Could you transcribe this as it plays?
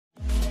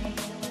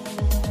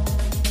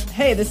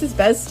Hey, this is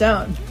Bez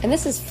Stone. And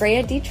this is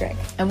Freyja Dietrich.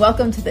 And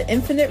welcome to the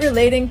Infinite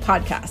Relating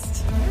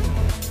Podcast.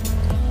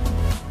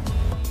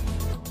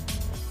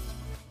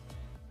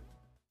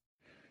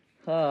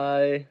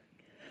 Hi.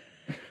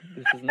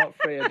 This is not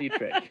Freyja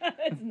Dietrich.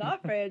 It's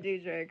not Freyja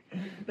Dietrich,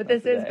 but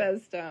this is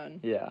Bez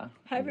Stone. Yeah.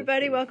 Hi,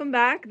 everybody. Welcome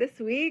back. This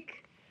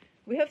week,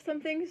 we have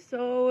something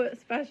so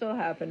special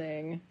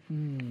happening,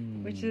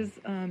 which is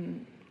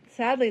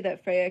sadly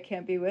that Freyja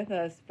can't be with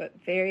us, but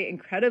very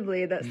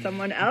incredibly that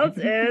someone else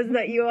is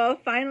that you all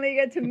finally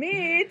get to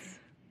meet.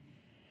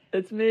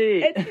 It's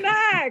me. It's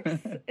Max.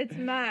 It's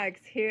Max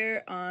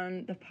here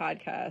on the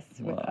podcast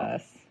with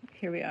us.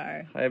 Here we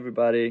are. Hi,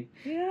 everybody.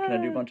 Yeah. Can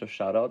I do a bunch of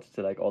shout outs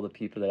to like all the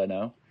people that I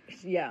know?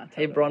 Yeah. Totally.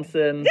 Hey,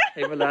 Bronson.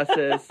 Hey,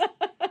 Molasses.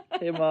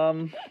 Hey,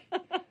 Mom.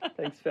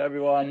 Thanks for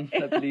everyone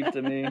that believed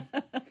in me.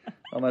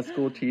 All my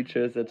school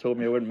teachers that told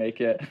me I wouldn't make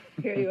it.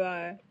 Here you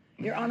are.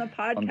 You're on a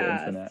podcast. On the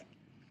internet.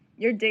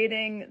 You're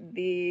dating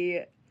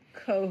the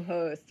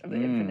co-host of the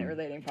Infinite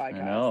Relating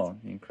Podcast. I know.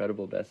 The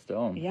incredible Bez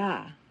Stone.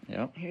 Yeah.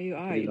 Yep. Here you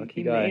are. Pretty You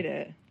lucky guy. made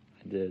it.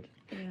 I did.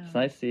 Yeah. It's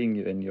nice seeing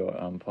you in your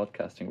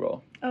podcasting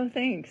role. Oh,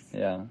 thanks.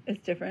 Yeah.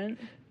 It's different.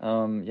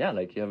 Yeah,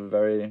 like you have a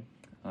very,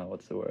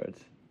 what's the word?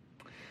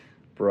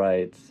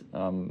 Bright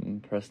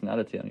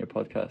personality on your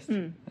podcast.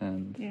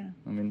 And Yeah.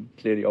 I mean,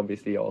 clearly,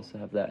 obviously, you also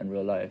have that in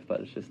real life,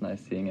 but it's just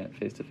nice seeing it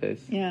face to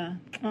face. Yeah.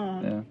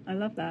 Oh, Yeah. I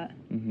love that.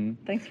 Mm-hmm.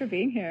 Thanks for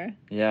being here.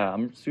 Yeah,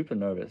 I'm super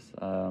nervous.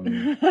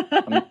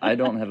 I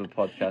don't have a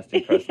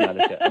podcasting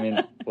personality. I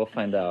mean, we'll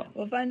find out.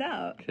 We'll find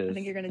out. I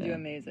think you're going to do yeah.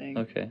 amazing.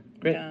 Okay,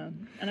 great. Yeah.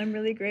 And I'm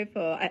really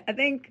grateful. I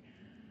think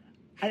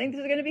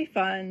this is going to be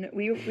fun.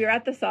 We're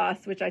at the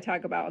Sauce, which I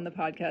talk about on the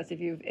podcast.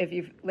 If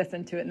you've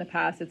listened to it in the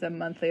past, it's a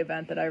monthly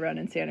event that I run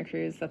in Santa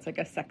Cruz. That's like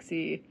a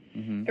sexy,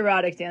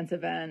 erotic dance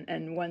event.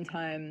 And one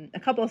time, a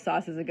couple of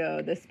sauces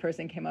ago, this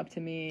person came up to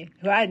me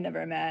who I had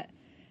never met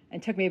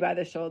and took me by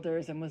the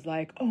shoulders and was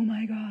like, "Oh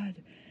my God,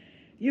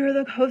 you're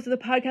the host of the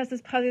podcast.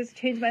 This podcast has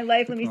changed my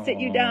life. Let me sit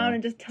you down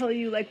and just tell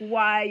you like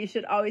why you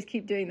should always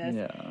keep doing this."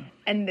 Yeah.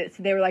 And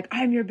so they were like,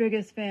 "I'm your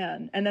biggest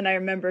fan." And then I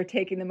remember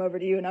taking them over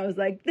to you, and I was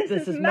like, "This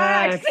is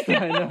Max."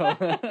 I know.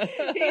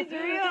 He's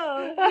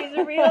real. He's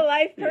a real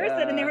life person.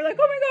 Yeah. And they were like,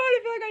 "Oh my God, I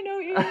feel like I know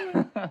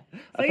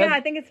you."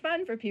 I think it's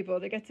fun for people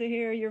to get to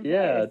hear your voice.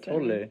 Yeah,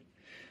 totally.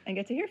 And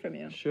get to hear from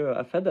you. Sure.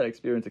 I've had that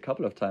experience a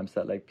couple of times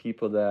that like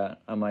people that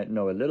I might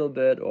know a little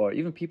bit or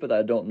even people that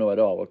I don't know at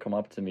all will come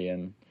up to me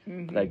and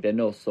like they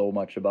know so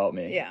much about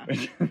me. Yeah,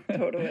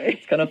 totally.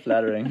 It's kind of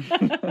flattering.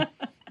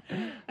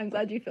 I'm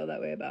glad you feel that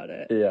way about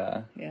it.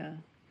 Yeah. Yeah.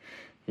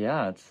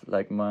 Yeah, it's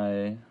like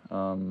my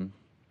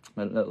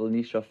little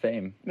niche of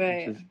fame,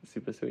 right. which is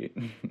super sweet.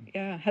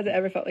 Yeah. Has it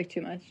ever felt like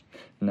too much?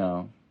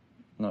 No,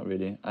 not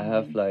really. I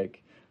have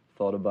like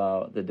thought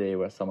about the day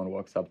where someone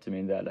walks up to me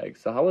and they're like,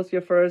 "So how was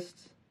your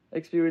first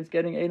experience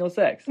getting anal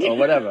sex?" or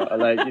whatever, or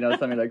like, you know,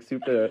 something like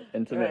super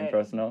intimate and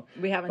personal.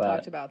 We haven't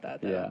talked about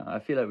that though. Yeah, I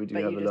feel like we do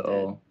but have a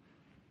little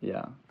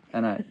yeah.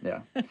 And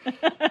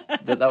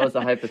that was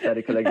a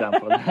hypothetical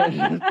example that I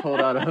just pulled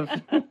out of.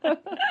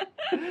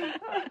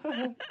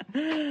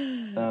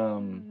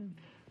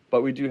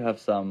 But we do have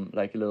some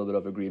like a little bit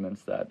of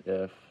agreements that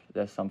if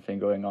there's something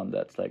going on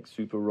that's like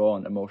super raw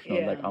and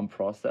emotional, like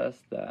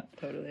unprocessed, that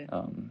totally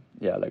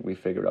like we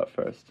figure it out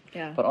first.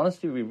 Yeah. But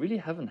honestly, we really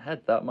haven't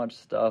had that much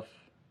stuff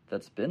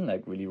that's been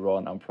like really raw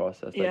and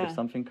unprocessed. Like if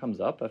something comes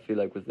up, I feel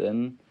like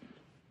within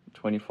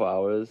 24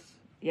 hours,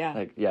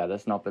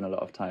 there's not been a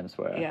lot of times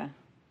where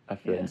I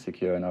feel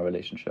insecure in our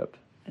relationship.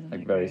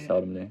 Like very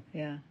seldomly.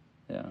 Yeah.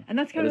 Yeah. And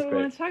that's kind of what we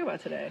want to talk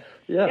about today.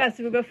 Yeah. Yeah,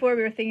 so before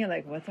we were thinking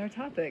like, what's our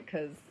topic?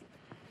 Because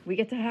we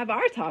get to have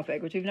our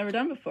topic, which we've never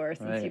done before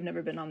since you've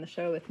never been on the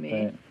show with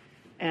me. Right.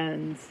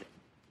 And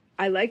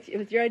it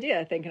was your idea,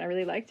 I think, and I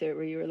really liked it,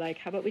 where you were like,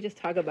 how about we just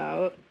talk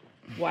about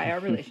why our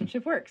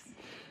relationship works?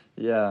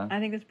 Yeah. I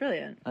think that's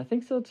brilliant. I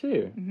think so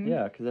too.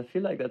 Yeah, because I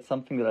feel like that's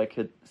something that I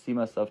could see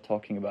myself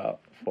talking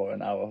about for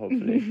an hour,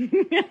 hopefully.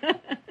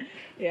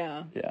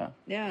 Yeah. Yeah.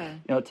 Yeah.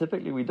 You know,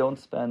 typically we don't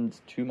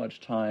spend too much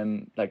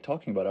time like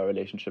talking about our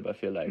relationship, I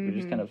feel like. We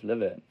just kind of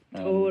live it.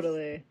 And,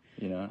 totally.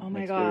 You know, oh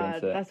my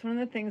God. That's one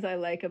of the things I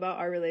like about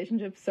our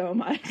relationship so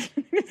much.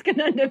 It's going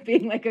to end up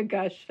being like a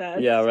gush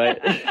fest. Yeah, right.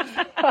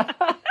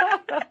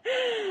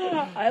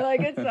 I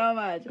like it so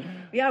much.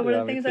 Yeah, one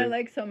of the things I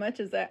like so much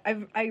is that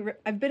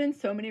I've been in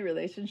so many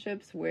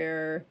relationships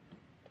where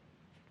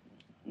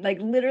like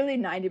literally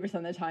 90%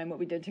 of the time what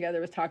we did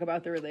together was talk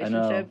about the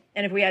relationship.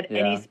 And if we had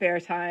any spare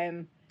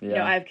time, you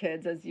know, I have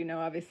kids, as you know,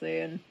 obviously,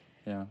 and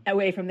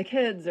away from the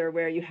kids or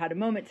where you had a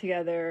moment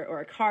together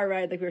or a car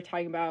ride like we were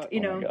talking about,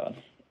 you know,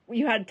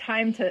 you had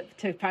time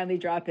to finally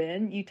drop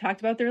in, you talked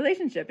about the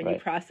relationship and you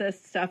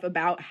processed stuff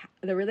about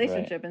the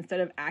relationship instead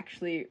of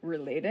actually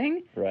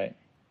relating. Right.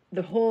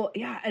 The whole,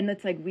 and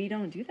it's like, we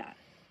don't do that.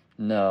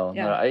 No,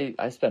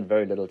 I spend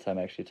very little time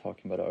actually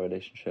talking about our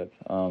relationship.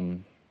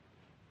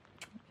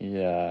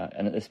 Yeah,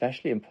 and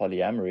especially in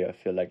polyamory, I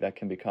feel like that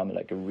can become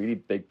like a really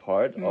big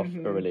part of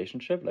a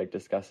relationship, like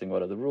discussing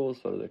what are the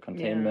rules, what are the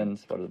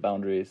containments, what are the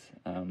boundaries.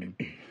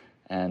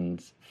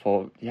 And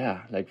for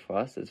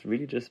us, it's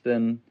really just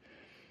been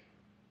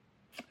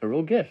a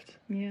real gift.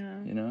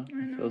 Yeah. You know?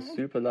 I feel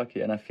super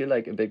lucky. And I feel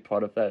like a big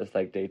part of that is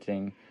like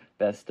dating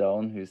Beth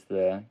Stone, who's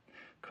the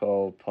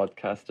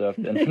co-podcaster of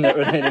the Infinite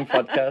Relating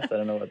podcast. I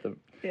don't know what the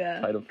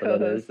title for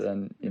that is.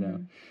 And, you know,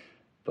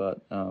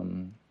 but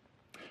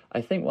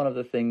I think one of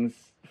the things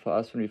for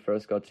us when we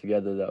first got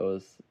together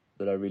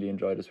that I really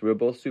enjoyed is we were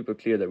both super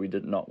clear that we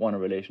did not want a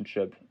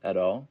relationship at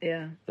all.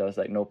 Yeah. There was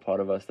like no part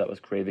of us that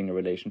was craving a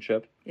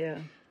relationship. Yeah.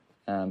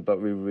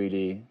 But we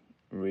really,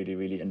 really,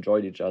 really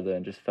enjoyed each other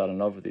and just fell in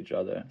love with each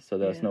other. So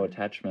there was no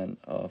attachment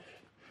of,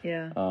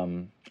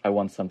 I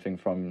want something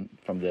from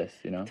this,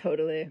 you know?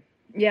 Totally.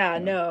 Yeah,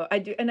 no, I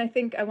do. And I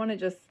think I want to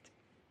just,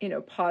 you know,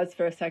 pause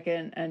for a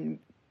second and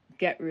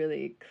get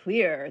really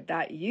clear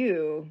that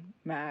you,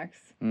 Max,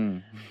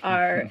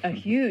 are a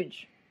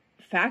huge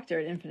factor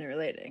in infinite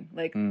relating.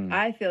 Like,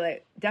 I feel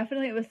like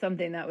definitely it was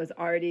something that was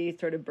already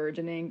sort of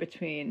burgeoning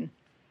between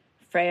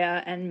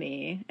Freyja and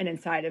me and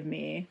inside of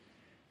me.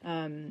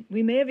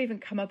 We may have even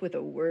come up with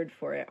a word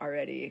for it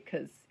already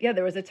because,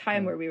 there was a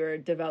time where we were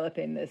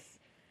developing this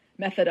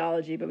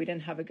methodology, but we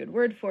didn't have a good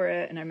word for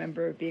it. And I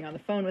remember being on the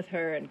phone with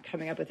her and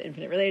coming up with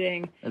infinite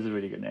relating. That's a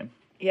really good name.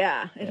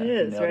 Yeah, it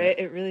is, right?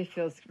 It really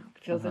feels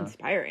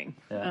inspiring.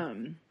 Yeah.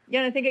 And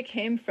I think it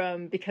came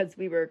from because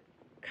we were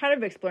kind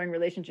of exploring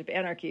relationship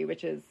anarchy,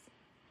 which is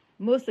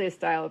mostly a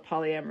style of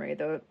polyamory,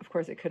 though of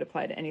course it could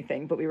apply to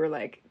anything. But we were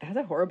like, that's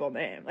a horrible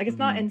name. Like, it's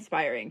not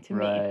inspiring to me.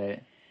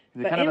 Right.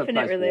 But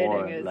infinite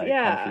relating is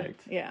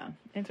conflict.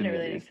 Infinite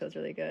relating feels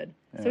really good.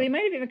 Yeah. So we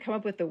might have even come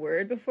up with the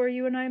word before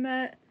you and I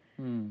met.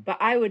 But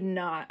I would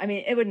not, I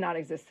mean, it would not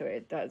exist the way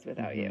it does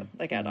without you,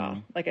 like at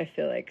all. Like, I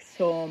feel like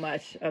so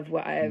much of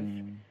what I've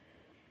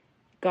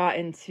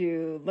gotten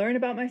to learn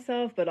about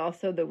myself, but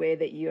also the way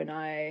that you and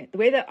I, the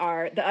way that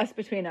the us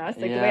between us,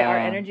 like the way our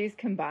energies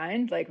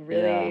combined, like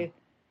really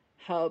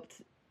helped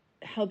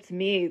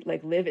me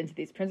like live into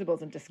these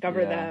principles and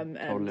discover them.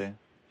 And totally.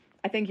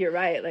 I think you're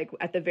right. Like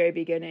at the very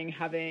beginning,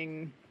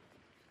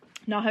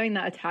 not having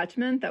that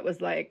attachment that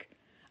was like,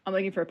 I'm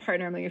looking for a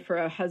partner, I'm looking for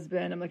a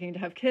husband, I'm looking to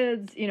have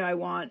kids, you know, I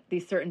want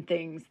these certain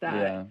things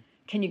that,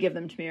 can you give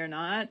them to me or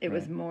not? It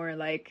was more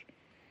like,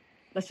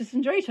 let's just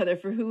enjoy each other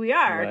for who we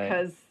are,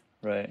 because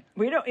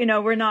we don't, you know,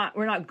 we're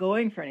not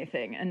going for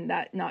anything, and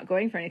that not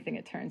going for anything,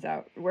 it turns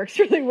out, works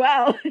really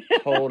well.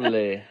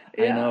 Totally.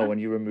 I know, when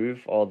you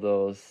remove all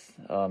those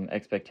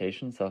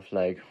expectations of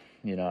like,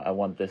 you know, I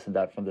want this and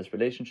that from this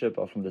relationship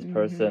or from this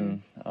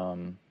person,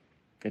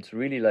 it's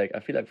really like,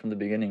 I feel like from the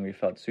beginning we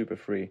felt super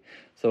free.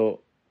 So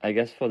I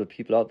guess for the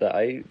people out there,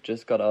 I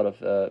just got out of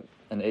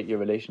an 8-year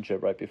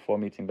relationship right before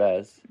meeting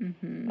Baz.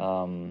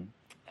 And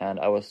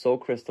I was so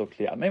crystal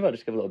clear. Maybe I'll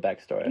just give a little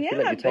backstory. I feel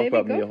like you talk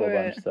about me a whole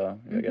bunch, so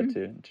I get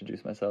to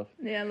introduce myself.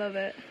 Yeah, I love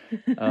it.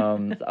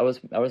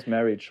 I was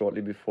married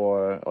shortly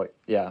before,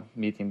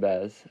 meeting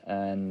Baz,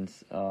 and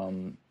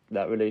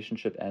that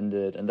relationship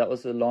ended. And that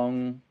was a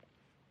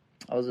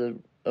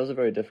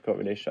very difficult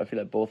relationship. I feel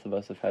like both of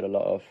us have had a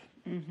lot of...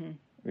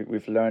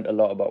 We've learned a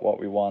lot about what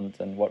we want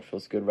and what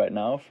feels good right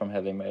now from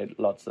having been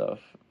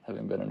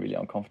in really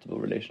uncomfortable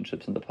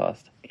relationships in the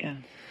past. Yeah.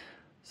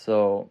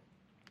 So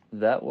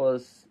that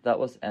was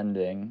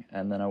ending,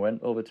 and then I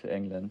went over to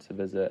England to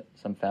visit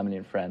some family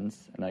and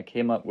friends, and I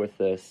came up with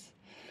this.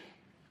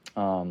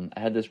 I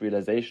had this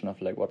realization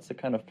of like, what's the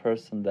kind of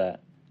person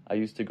that I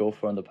used to go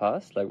for in the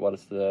past? Like,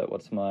 what's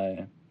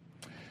my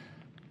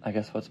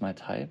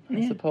type?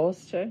 I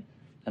suppose. Sure.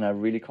 And I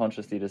really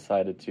consciously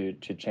decided to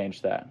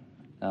change that.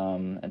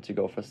 And to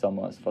go for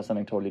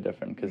something totally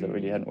different, because it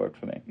really hadn't worked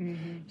for me.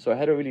 So I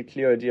had a really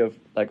clear idea of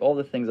like all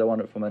the things I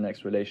wanted for my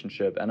next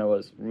relationship, and I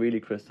was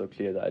really crystal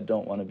clear that I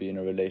don't want to be in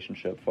a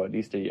relationship for at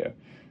least a year.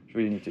 I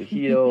really need to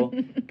heal,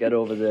 get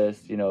over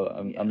this. You know,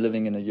 I'm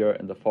living in a yurt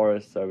in the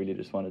forest, so I really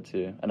just wanted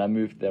to, and I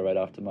moved there right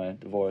after my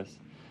divorce.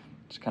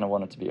 Just kind of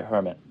wanted to be a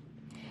hermit.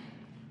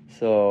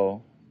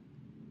 So,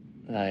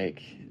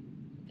 like,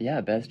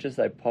 Beth just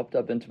like popped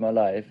up into my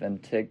life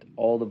and ticked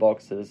all the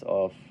boxes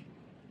of,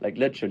 like,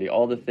 literally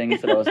all the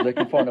things that I was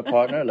looking for in a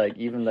partner, like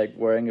even like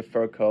wearing a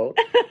fur coat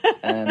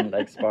and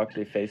like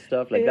sparkly face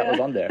stuff, like that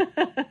was on there.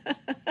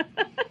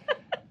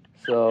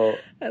 So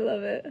I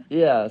love it.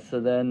 Yeah,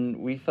 so then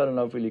we fell in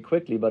love really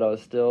quickly, but I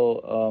was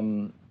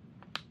still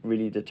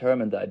really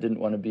determined that I didn't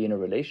want to be in a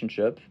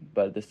relationship,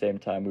 but at the same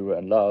time we were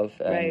in love,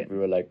 and we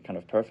were like kind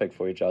of perfect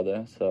for each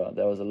other. So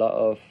there was a lot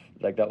of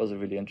like, that was a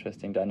really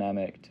interesting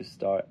dynamic to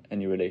start a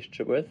new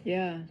relationship with.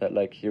 Yeah. That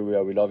like, here we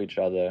are, we love each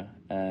other,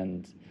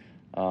 and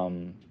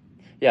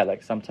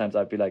like sometimes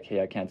I'd be like,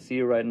 hey, I can't see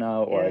you right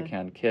now, or I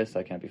can't kiss,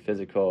 I can't be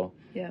physical.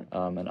 Yeah.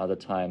 And other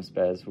times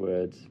Baz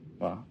would,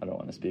 well, I don't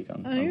want to speak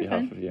on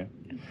behalf of you.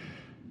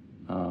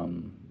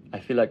 I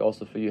feel like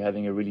also for you,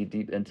 having a really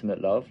deep,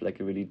 intimate love, like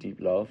a really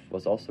deep love,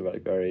 was also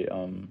like very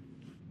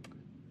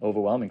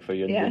overwhelming for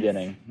you in the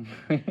beginning.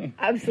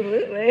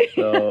 Absolutely.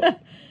 So,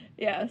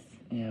 yes.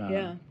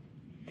 Yeah.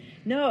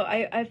 No,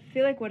 I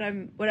feel like what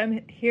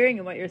I'm hearing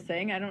and what you're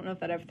saying, I don't know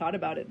if that I've thought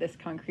about it this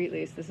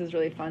concretely, so this is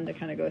really fun to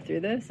kind of go through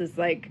this, is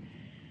like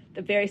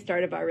the very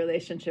start of our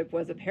relationship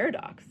was a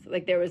paradox.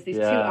 Like there was these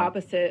two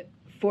opposite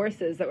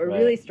forces that were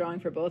really strong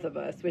for both of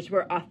us, which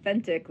were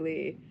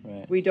authentically,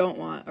 we don't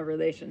want a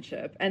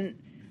relationship. And,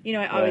 you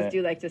know, I always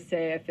do like to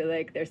say, I feel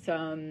like there's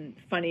some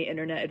funny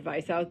internet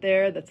advice out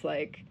there that's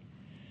like,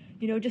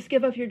 you know, just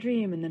give up your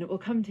dream and then it will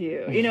come to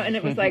you, you know, and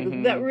it was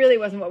like, that really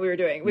wasn't what we were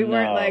doing. We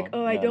weren't like,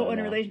 oh, I don't want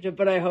a relationship,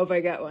 but I hope I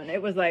get one.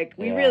 It was like,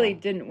 we really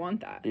didn't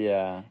want that.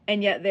 Yeah.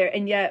 And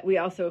yet we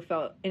also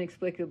felt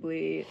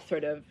inexplicably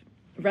sort of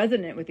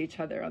resonant with each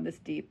other on this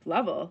deep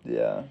level.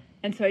 Yeah.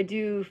 And so I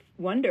do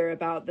wonder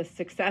about the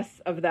success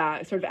of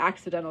that sort of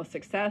accidental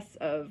success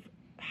of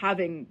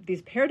having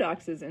these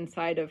paradoxes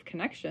inside of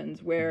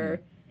connections where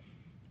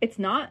it's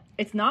not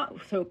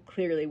so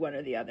clearly one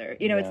or the other.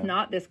 You know, it's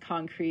not this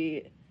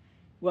concrete,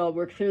 well,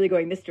 we're clearly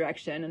going this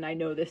direction and I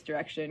know this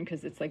direction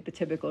because it's like the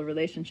typical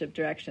relationship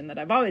direction that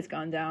I've always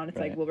gone down. It's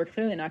like, well, we're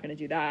clearly not going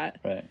to do that.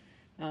 Right.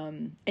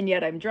 And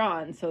yet I'm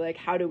drawn. So like,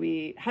 how do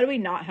we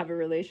not have a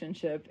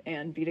relationship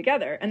and be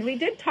together? And we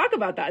did talk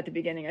about that at the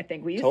beginning. I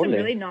think we used some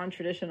really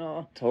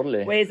non-traditional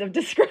ways of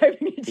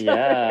describing each other.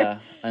 Yeah,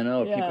 I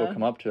know people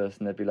come up to us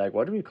and they'd be like,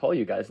 what do we call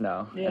you guys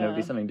now? And it would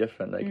be something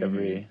different like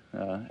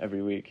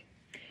every week.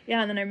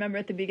 Yeah, and then I remember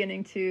at the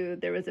beginning too,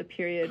 there was a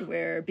period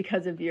where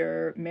because of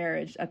your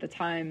marriage at the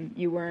time,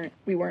 we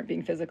weren't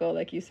being physical,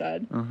 like you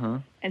said.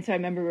 And so I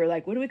remember we were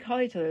like, what do we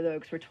call each other though?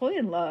 Because we're totally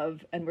in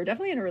love and we're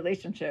definitely in a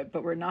relationship,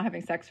 but we're not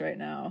having sex right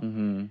now.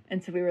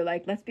 And so we were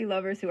like, let's be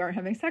lovers who aren't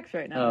having sex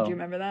right now. Do you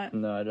remember that?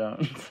 No, I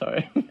don't.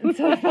 Sorry. It's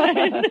so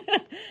fine.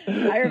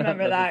 I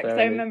remember that because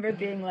I remember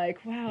being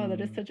like, wow,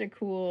 that is such a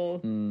cool,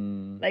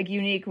 like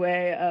unique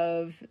way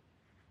of...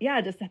 Yeah,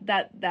 just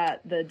that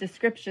the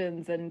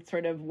descriptions and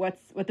sort of what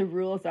the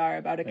rules are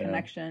about a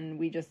connection,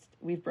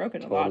 we've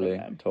broken a lot of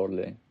them.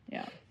 Totally.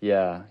 Yeah.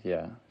 Yeah.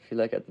 I feel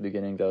like at the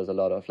beginning there was a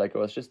lot of like it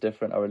was just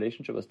different. Our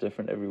relationship was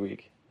different every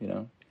week, you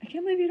know. I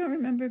can't believe you don't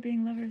remember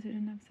being lovers who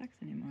didn't have sex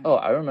anymore. Oh,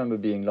 I remember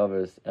being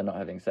lovers and not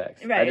having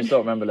sex. Right. I just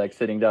don't remember like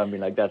sitting down and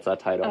being like, that's our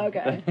title.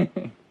 Okay.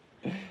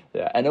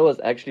 Yeah, and it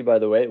was actually, by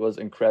the way, it was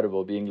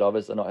incredible being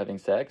lovers and not having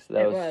sex.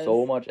 There was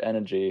so much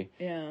energy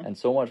and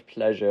so much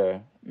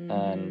pleasure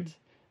and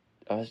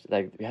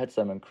we had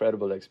some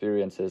incredible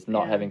experiences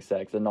not having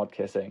sex and not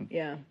kissing.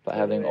 Yeah. But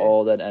having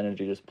all that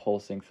energy just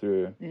pulsing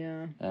through.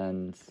 Yeah.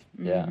 And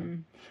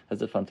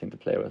it's a fun thing to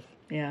play with.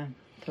 Yeah,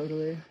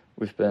 totally.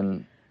 We've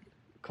been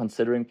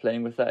considering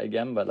playing with that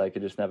again, but like it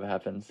just never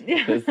happens.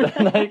 Yeah. Because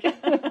like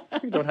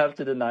we don't have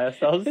to deny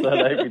ourselves, so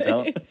like we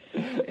don't.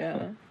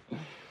 Yeah.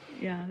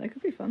 Yeah, that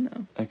could be fun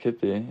though. It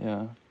could be,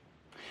 yeah.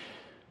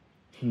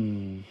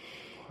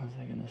 What was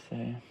I gonna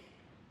say?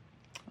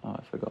 Oh,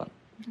 I forgot.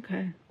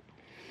 Okay.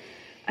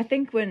 I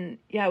think when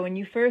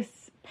you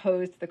first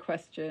posed the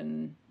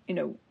question, you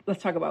know,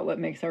 let's talk about what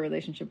makes our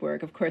relationship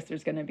work. Of course,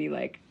 there's going to be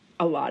like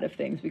a lot of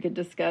things we could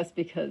discuss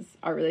because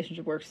our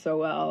relationship works so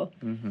well.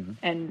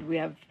 And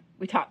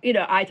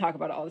I talk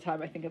about it all the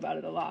time. I think about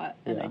it a lot.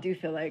 And I do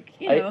feel like,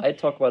 you know. I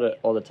talk about it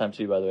all the time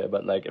too, by the way,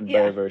 but like in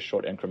very, very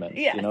short increments.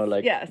 Yes, you know,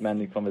 like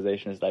manly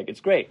conversation is like,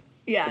 it's great.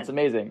 Yeah. It's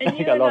amazing.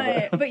 And I love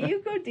it. But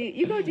you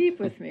go deep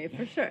with me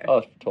for sure.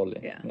 Oh,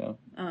 totally. Yeah.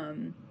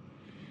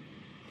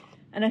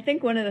 And I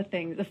think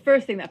the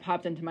first thing that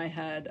popped into my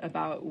head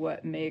about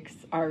what makes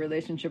our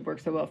relationship work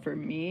so well for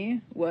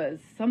me was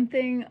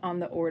something on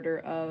the order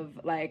of,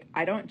 like,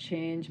 I don't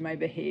change my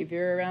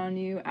behavior around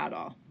you at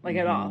all. Like,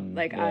 at all.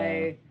 Like,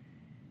 I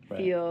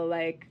feel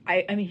like,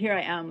 I mean, here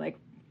I am, like,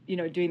 you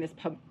know, doing this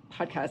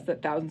podcast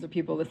that thousands of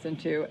people listen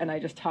to, and I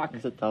just talk.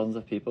 Is it thousands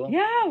of people?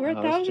 Yeah, we're thousands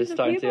of people. I was just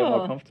starting to get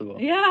more comfortable.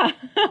 Yeah.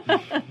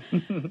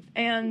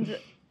 and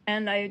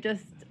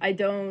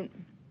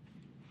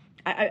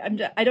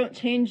I don't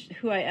change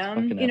who I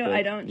am, you know,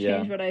 I don't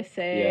change what I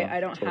say. I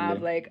don't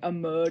have like a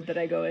mode that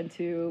I go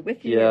into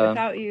with you or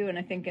without you. And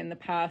I think in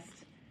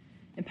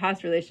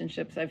past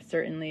relationships, I've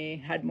certainly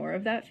had more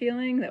of that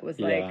feeling that was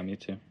like, yeah, me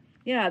too.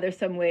 Yeah, there's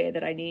some way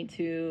that I need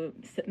to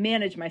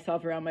manage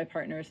myself around my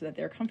partner so that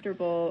they're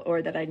comfortable,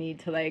 or that I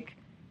need to like,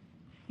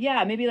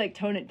 maybe like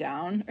tone it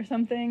down or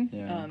something.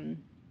 Yeah.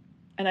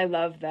 And I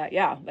love that,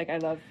 I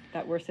love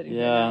that we're sitting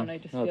here now, and I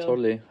just feel...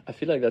 totally. I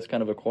feel like that's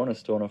kind of a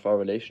cornerstone of our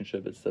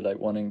relationship. It's the, like,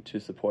 wanting to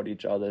support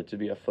each other to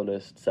be our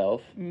fullest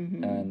self.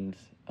 And,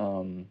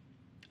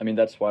 I mean,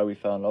 that's why we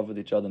fell in love with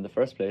each other in the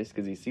first place,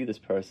 because you see this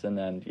person,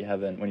 and you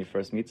haven't, when you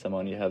first meet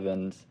someone, you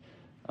haven't,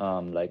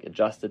 like,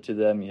 adjusted to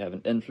them, you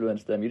haven't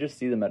influenced them, you just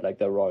see them at, like,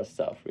 their rawest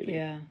self, really.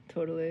 Yeah,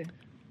 totally.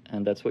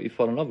 And that's what you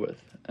fall in love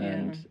with.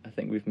 And I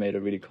think we've made a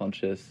really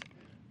conscious,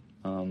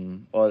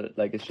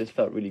 it's just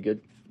felt really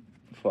good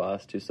for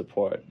us to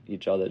support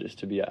each other, just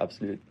to be our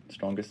absolute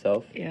strongest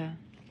self.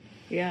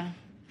 Yeah.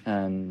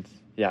 And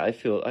I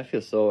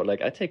feel so,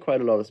 like, I take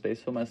quite a lot of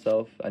space for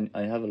myself, and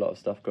I have a lot of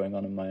stuff going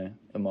on in my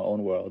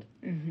own world.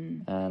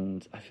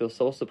 And I feel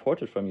so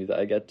supported from you that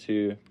I get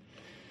to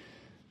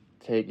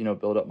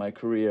build up my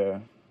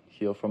career,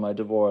 heal from my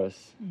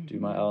divorce, do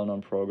my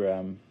Al-Anon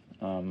program.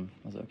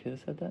 Was it okay to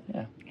say that?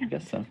 Yeah, I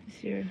guess so.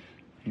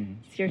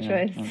 It's your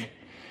choice.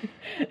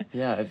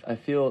 I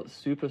feel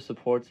super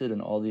supported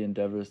in all the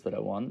endeavors that I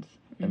want,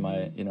 in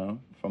my,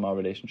 from our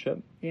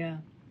relationship. Yeah.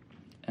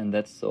 And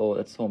that's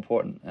so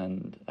important.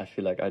 And I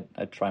feel like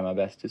I try my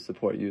best to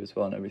support you as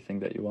well in everything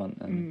that you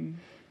want.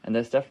 And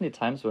there's definitely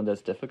times when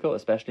that's difficult,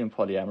 especially in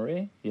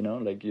polyamory,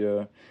 like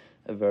you're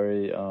a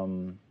very,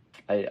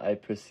 I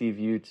perceive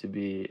you to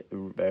be a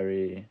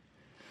very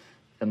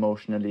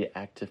emotionally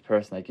active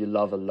person. Like you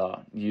love a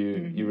lot.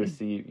 You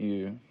receive,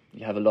 you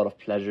have a lot of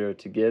pleasure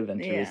to give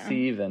and to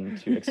receive and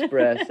to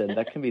express, and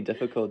that can be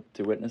difficult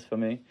to witness for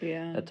me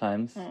at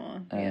times.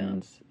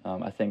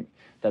 I think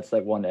that's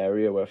like one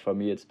area where for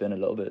me it's been a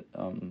little bit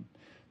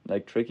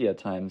like tricky at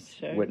times,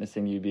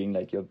 witnessing you being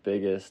like your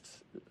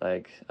biggest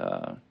like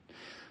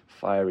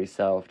fiery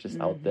self, just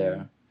out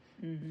there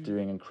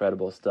doing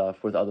incredible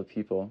stuff with other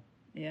people.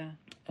 Yeah.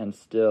 And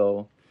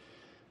still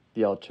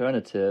the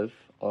alternative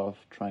of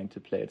trying to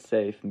play it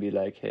safe and be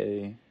like,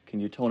 hey, can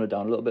you tone it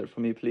down a little bit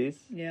for me, please?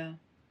 Yeah.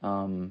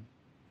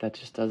 That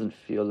just doesn't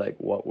feel like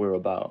what we're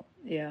about.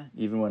 Yeah.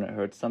 Even when it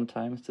hurts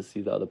sometimes to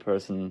see the other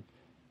person,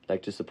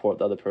 like to support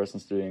the other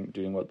person's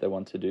doing what they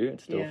want to do,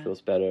 it still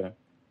feels better.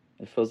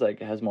 It feels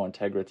like it has more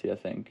integrity, I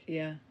think.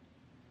 Yeah.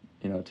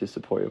 To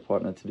support your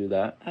partner to do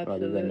that. Absolutely.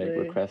 Rather than make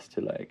requests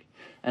to like...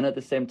 And at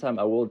the same time,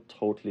 I will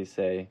totally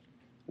say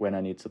when I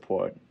need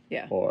support.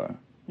 Yeah. Or...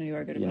 No, you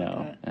are good about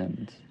that.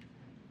 And...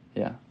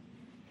 Yeah.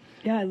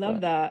 Yeah, I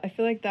love that. I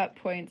feel like that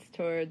points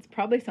towards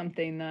probably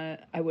something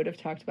that I would have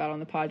talked about on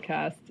the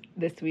podcast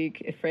this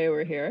week if Freyja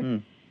were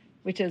here,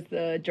 which is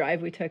the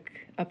drive we took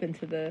up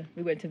into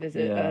we went to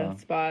visit a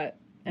spot,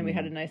 and we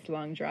had a nice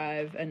long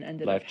drive and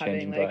ended up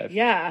having like,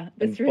 drive.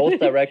 It's in really, both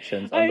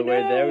directions. On the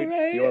way there,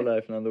 right? Your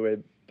life, and on the way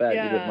back,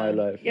 you did my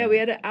life. Yeah, we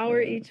had an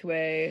hour each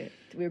way.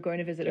 We were going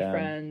to visit a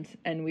friend,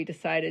 and we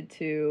decided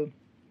to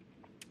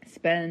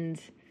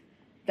spend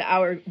the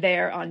hour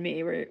there on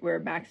me where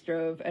Max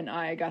drove, and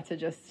I got to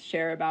just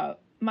share about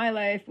my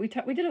life. We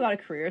did a lot of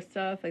career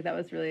stuff. Like that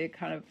was really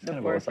kind of the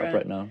forefront. What's up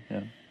right now,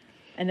 yeah.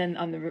 And then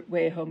on the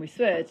way home we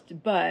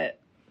switched, but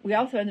we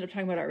also ended up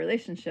talking about our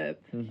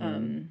relationship.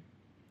 And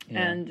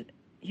it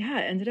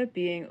ended up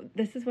being,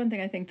 this is one thing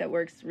I think that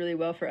works really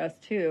well for us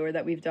too, or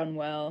that we've done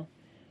well,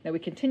 that we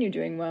continue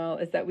doing well,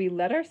 is that we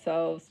let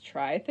ourselves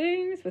try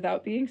things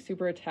without being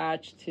super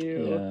attached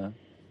to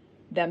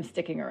them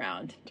sticking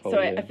around. Totally.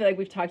 So I feel like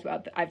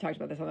I've talked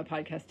about this on the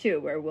podcast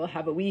too, where we'll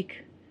have a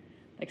week,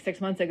 like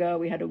 6 months ago,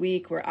 we had a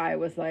week where I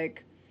was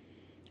like,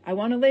 I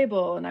want a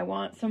label, and I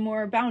want some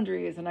more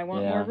boundaries, and I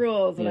want more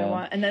rules, and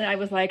and then I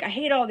was like, I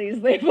hate all these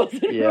labels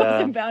and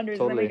rules and boundaries,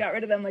 and then we got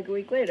rid of them like a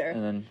week later.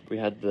 And then we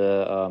had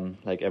the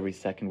like every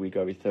second week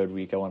or every third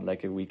week, I want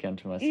like a weekend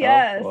to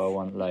myself, or I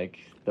want like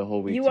the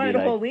whole week to be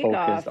like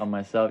focused on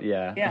myself.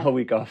 A whole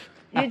week off.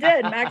 You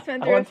did. Max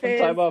went through a phase.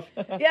 Some time off.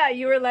 Yeah,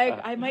 you were like,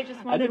 I might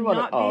just want to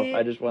not be. Off.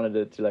 I just wanted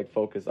it to like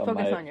focus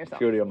on yourself.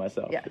 Purely on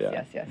myself.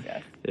 Yes.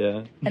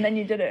 Yeah. And then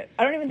you did it.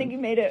 I don't even think you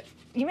made it.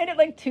 You made it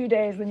like 2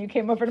 days, then you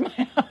came over to my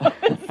house.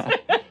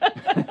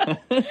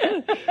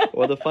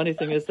 Well, the funny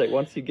thing is, like,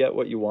 once you get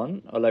what you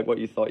want, or like what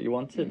you thought you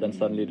wanted, then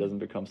suddenly it doesn't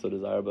become so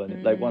desirable.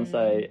 And like once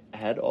I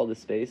had all the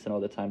space and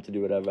all the time to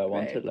do whatever I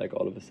wanted, like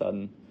all of a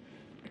sudden,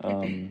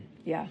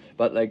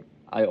 But like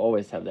I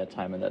always have that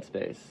time and that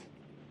space.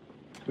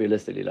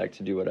 Realistically, like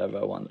to do whatever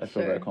I want. I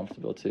feel very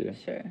comfortable too.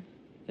 Sure.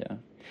 Yeah.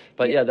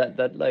 But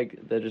that like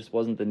there just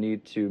wasn't the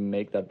need to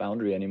make that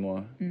boundary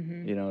anymore.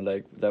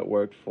 Like that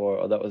worked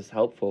that was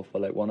helpful for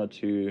like 1 or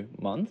 2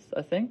 months,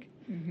 I think.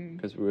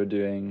 Because we were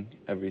doing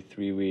every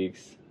 3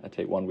 weeks. I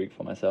take 1 week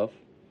for myself.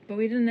 But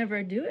we didn't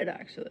ever do it,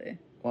 actually.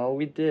 Well,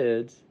 we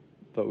did,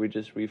 but we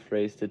just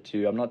rephrased it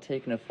to, I'm not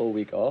taking a full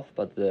week off,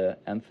 but the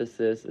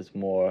emphasis is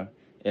more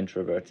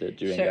introverted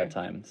during that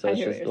time. So it's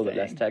just a little bit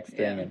less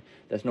texting, and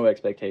there's no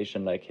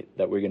expectation like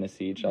that we're going to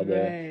see each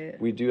other.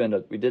 Right. We did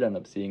end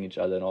up seeing each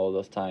other in all of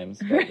those times,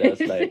 but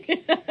there's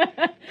like...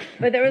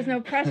 But there was no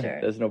pressure.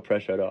 There's no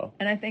pressure at all.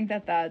 And I think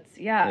that's, I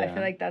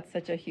feel like that's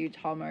such a huge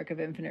hallmark of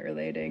infinite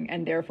relating,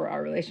 and therefore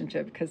our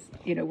relationship, because,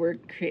 we're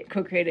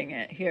co-creating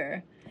it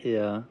here.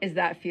 Yeah. Is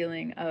that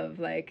feeling of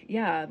like,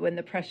 when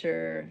the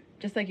pressure,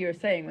 just like you were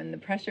saying, when the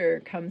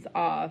pressure comes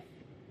off,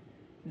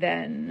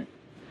 then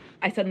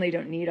I suddenly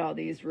don't need all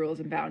these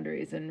rules and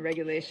boundaries and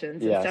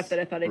regulations and stuff that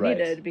I thought I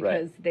needed,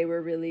 because they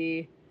were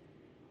really,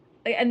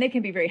 and they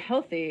can be very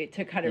healthy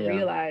to kind of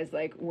realize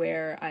like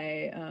where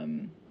I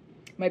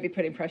might be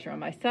putting pressure on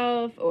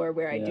myself, or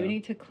where I do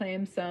need to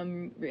claim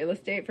some real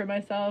estate for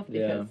myself,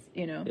 because,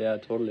 Yeah,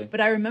 totally.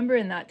 But I remember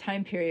in that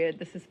time period,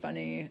 this is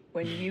funny,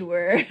 when you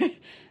were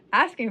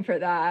asking for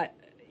that,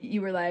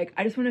 you were like,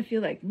 I just want to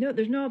feel like, no,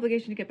 there's no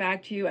obligation to get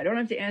back to you. I don't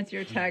have to answer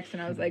your text.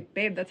 And I was like,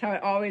 babe, that's how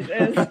it always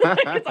is.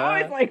 It's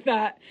always like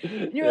that.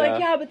 And you were like,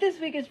 yeah, but this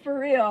week is for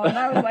real. And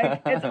I was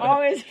like, it's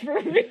always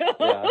for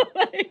real.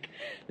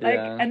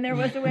 And there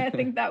was a way, I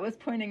think, that was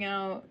pointing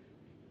out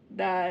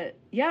that,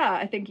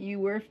 I think you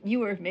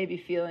were maybe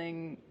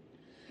feeling,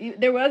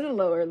 there was a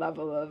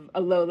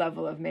low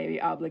level of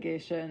maybe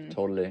obligation.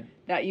 Totally.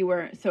 That you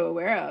weren't so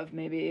aware of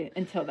maybe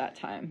until that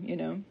time, you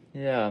know?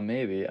 Yeah,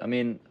 maybe. I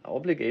mean,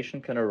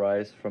 obligation can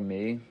arise from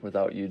me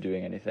without you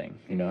doing anything,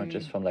 you know,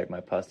 just from like my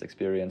past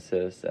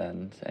experiences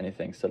and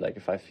anything. So like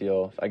if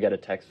I get a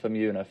text from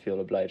you and I feel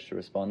obliged to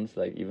respond,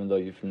 like even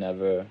though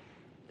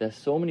there's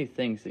so many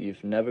things that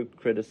you've never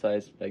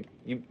criticized, like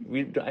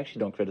we actually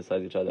don't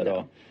criticize each other at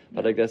all,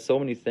 but like there's so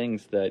many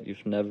things that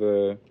you've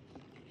never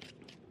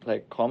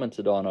like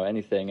commented on or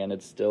anything, and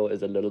it still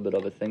is a little bit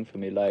of a thing for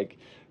me, like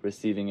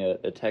receiving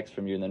a text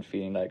from you and then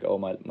feeling like, oh,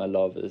 my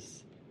love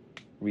is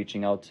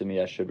reaching out to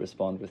me, I should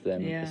respond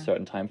within a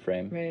certain time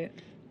frame. Right.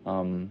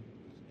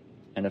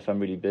 And if I'm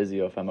really busy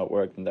or if I'm at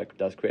work, then that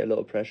does create a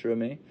little pressure in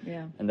me.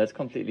 Yeah. And that's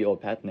completely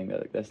old patterning.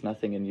 Like, there's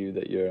nothing in you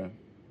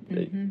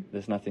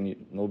there's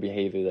no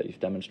behavior that you've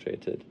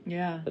demonstrated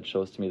that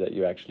shows to me that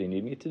you actually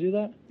need me to do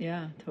that.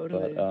 Yeah,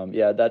 totally. But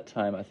at that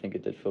time, I think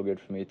it did feel good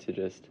for me to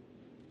just,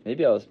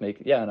 maybe I was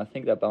and I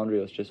think that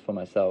boundary was just for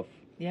myself.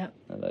 Yeah.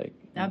 And like,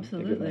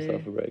 absolutely. To give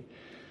myself a break.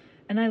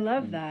 And I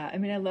love that. I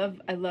mean, I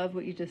love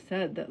what you just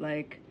said, that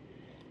like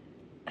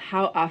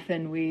how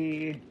often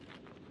we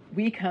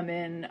come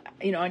in,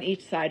 you know, on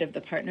each side of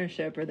the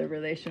partnership or the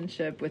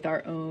relationship with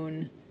our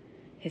own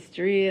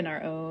history and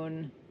our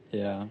own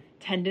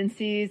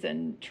tendencies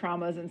and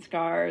traumas and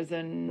scars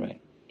and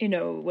you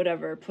know,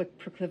 whatever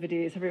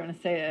proclivities, however you want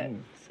to say it.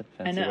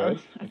 I know. Word.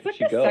 It's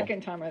like the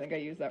second time I think I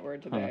used that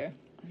word today.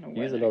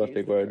 You use a lot of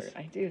big words.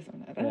 I do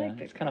sometimes. I like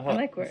big it's kind of hot. I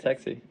like words. It's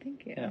sexy.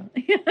 Thank you.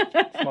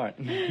 Yeah. Smart.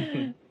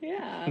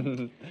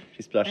 Yeah.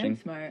 She's blushing. I'm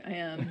smart. I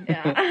am.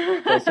 Yeah.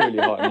 It's also really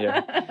hot in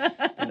here.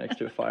 We're next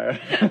to a fire.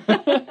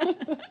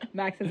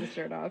 Max has his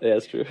shirt off. Yeah,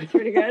 it's true. It's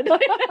pretty good.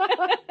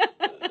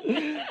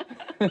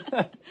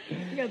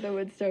 You got the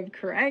wood stove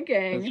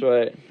cranking. That's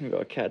right. We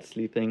got a cat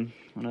sleeping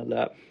on her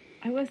lap.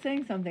 I was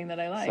saying something that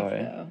I liked.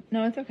 Sorry. Though.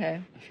 No, it's okay.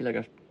 I feel like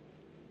I've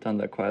done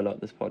that quite a lot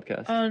this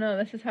podcast. Oh no,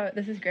 this is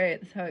great.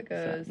 This is how it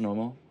goes. Is that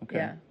normal? Okay.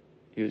 Yeah.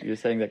 You're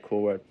saying that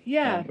cool word.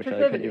 Yeah,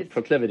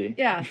 proclivity.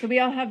 Yeah, so we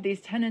all have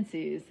these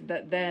tendencies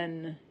that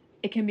then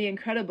it can be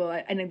incredible.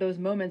 And in those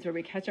moments where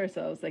we catch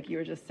ourselves, like you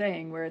were just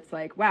saying, where it's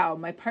like, wow,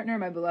 my partner,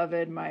 my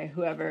beloved, my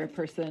whoever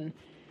person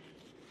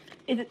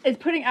is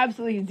putting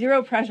absolutely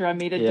zero pressure on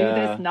me to do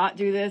this, not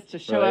do this, to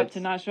show up,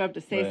 to not show up,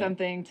 to say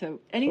something, to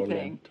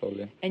anything.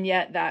 Totally. And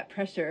yet that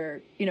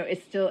pressure, you know,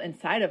 is still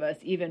inside of us,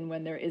 even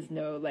when there is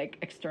no like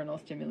external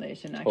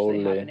stimulation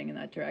actually happening in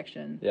that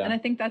direction. Yeah. And I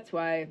think that's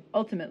why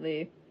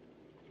ultimately,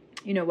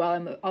 you know, while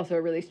I'm also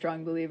a really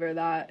strong believer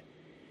that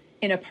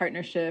in a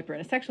partnership or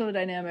in a sexual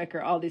dynamic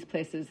or all these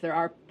places, there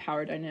are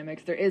power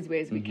dynamics. There is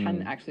ways we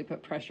can actually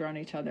put pressure on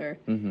each other.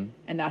 And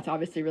that's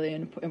obviously really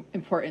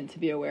important to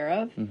be aware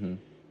of.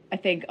 I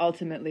think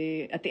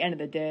ultimately, at the end of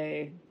the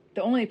day,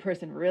 the only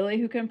person really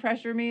who can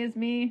pressure me is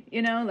me,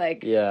 you know,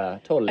 like, yeah,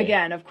 totally.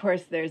 Again, of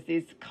course, there's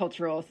these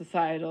cultural,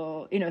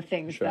 societal, you know,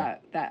 things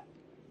that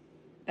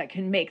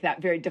can make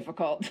that very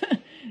difficult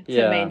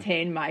to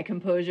maintain my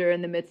composure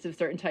in the midst of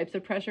certain types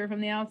of pressure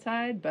from the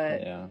outside.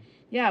 But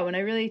yeah, when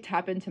I really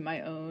tap into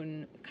my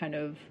own kind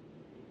of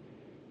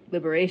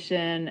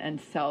liberation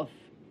and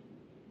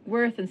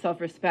self-worth and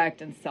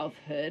self-respect and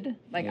selfhood,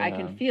 like I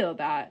can feel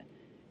that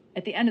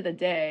at the end of the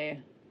day,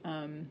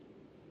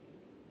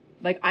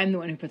 like I'm the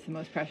one who puts the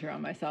most pressure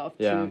on myself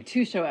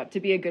to show up, to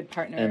be a good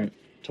partner, and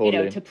you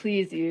know, to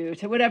please you,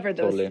 to whatever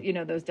those you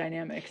know, those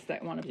dynamics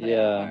that want to play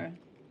out are.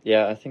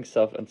 Yeah, I think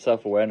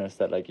self-awareness,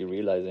 that like you're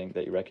realizing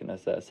that you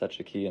recognize that is such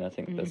a key, and I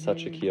think that's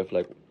such a key of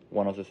like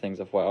one of the things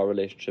of why our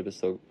relationship is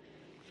so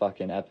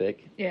fucking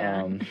epic.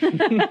 Yeah.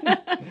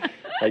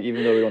 Like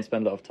even though we don't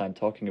spend a lot of time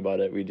talking about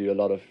it, we do a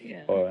lot of,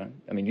 or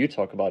I mean, you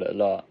talk about it a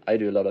lot. I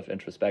do a lot of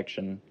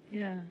introspection.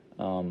 Yeah.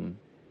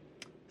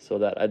 So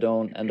that I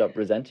don't end up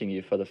resenting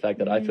you for the fact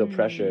that I feel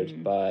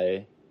pressured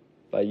by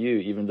you,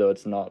 even though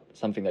it's not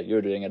something that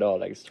you're doing at all.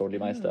 Like it's totally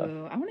my stuff.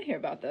 I want to hear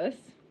about this.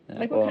 Yeah,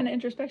 like what kind of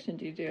introspection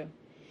do you do?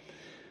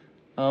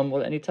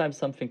 Well, anytime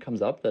something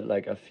comes up that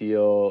like I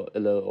feel a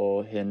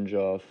little hinge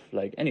of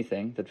like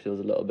anything that feels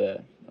a little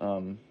bit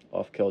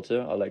off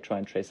kilter, I'll like try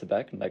and trace it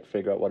back and like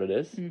figure out what it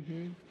is.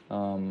 Then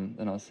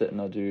I'll sit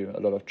and I'll do a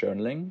lot of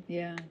journaling.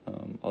 Yeah.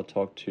 I'll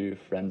talk to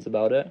friends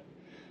about it.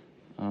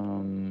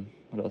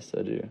 What else do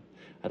I do?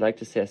 I'd like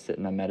to say I sit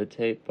and I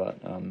meditate, but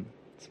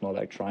it's more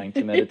like trying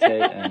to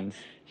meditate and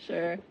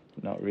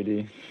not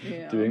really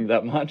doing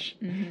that much.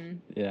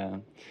 Yeah.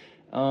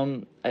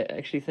 I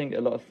actually think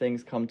a lot of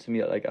things come to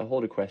me, like I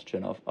hold a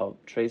question of, I'll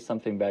trace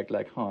something back,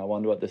 like, I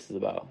wonder what this is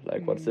about.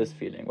 Like, what's this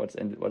feeling? What's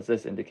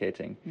this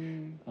indicating?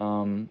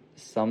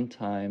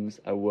 Sometimes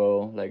I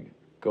will like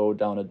go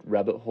down a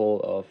rabbit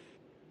hole of,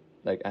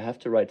 like, I have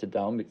to write it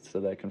down so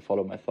that I can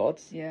follow my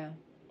thoughts. Yeah.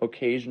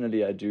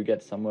 Occasionally I do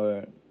get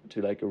somewhere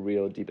to like a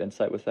real deep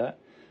insight with that.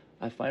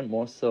 I find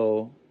more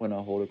so when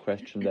I hold a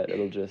question that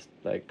it'll just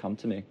like come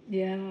to me.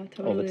 Yeah,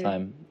 totally. All the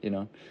time, you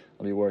know.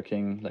 I'll be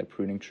working like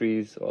pruning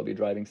trees, or I'll be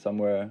driving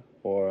somewhere,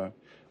 or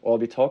I'll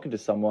be talking to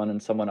someone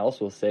and someone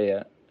else will say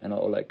it, and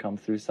it'll like come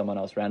through someone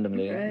else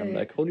randomly, and I'm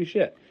like, holy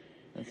shit,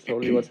 That's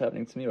totally what's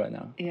happening to me right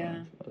now.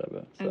 Yeah.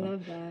 Whatever. So, I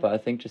love that. But I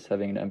think just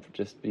having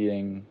just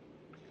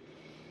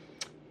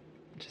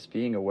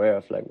being aware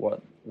of like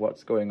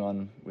what's going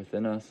on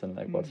within us and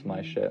like what's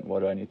my shit and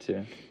what do I need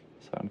to.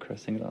 So I'm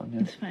cursing it on.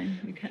 Yeah. It's fine.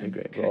 You can.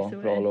 Okay, great.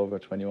 We're all over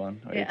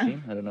 21 or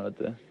 18. I don't know what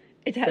the.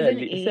 It has an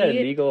E. Is there a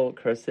legal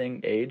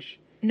cursing age?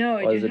 No,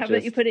 you have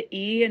it. You put an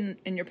E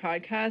in your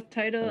podcast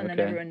title, and then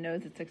everyone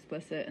knows it's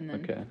explicit, and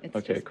then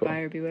it's just cool.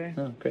 Buyer beware.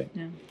 Oh, great.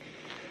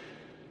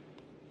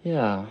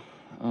 Yeah.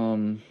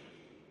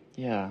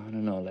 Yeah. I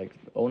don't know, like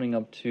owning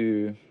up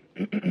to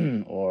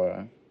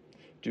or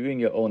doing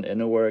your own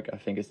inner work, I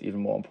think is even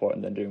more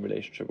important than doing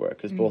relationship work,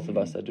 because both of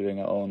us are doing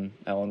our own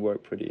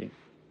work pretty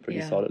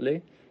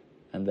solidly,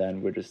 and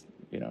then we're just,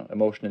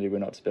 emotionally we're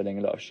not spilling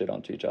a lot of shit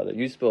onto each other.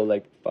 You spill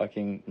like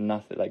fucking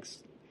nothing, like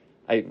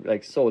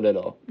so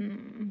little.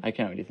 I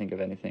can't really think of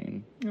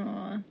anything.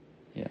 Aww.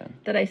 Yeah.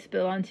 That I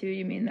spill onto,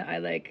 you mean that I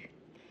like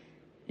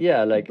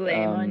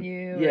blame on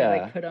you, or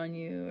like put on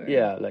you, or...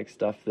 Yeah, like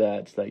stuff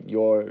that's like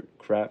your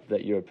crap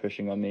that you're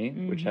pushing on me,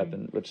 which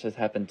has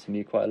happened to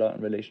me quite a lot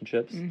in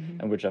relationships,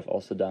 and which I've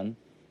also done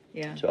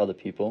to other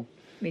people.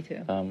 Me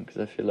too. Because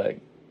I feel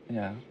like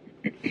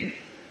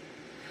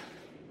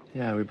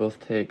we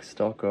both take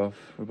stock of,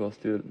 we both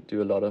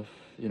do a lot of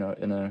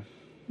inner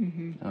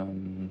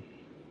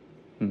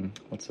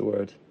what's the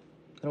word?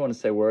 I don't want to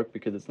say work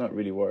because it's not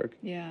really work.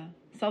 Yeah.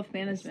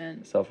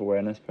 Self-management.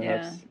 Self-awareness,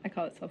 perhaps. Yeah, I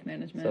call it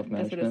self-management.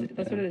 Self-management.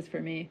 That's what it is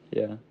for me.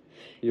 Yeah.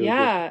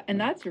 And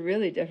that's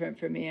really different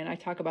for me. And I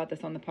talk about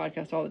this on the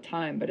podcast all the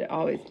time, but it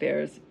always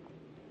bears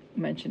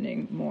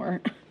mentioning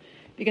more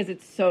because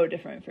it's so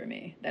different for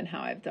me than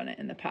how I've done it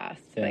in the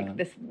past. Yeah. Like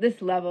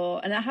this level,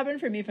 and that happened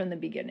for me from the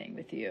beginning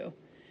with you.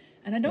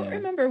 And I don't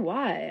remember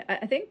why.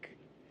 I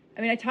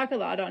talk a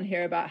lot on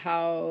here about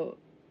how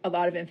a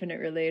lot of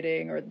infinite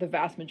relating, or the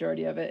vast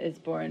majority of it, is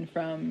born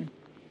from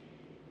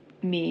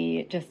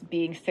me just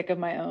being sick of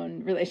my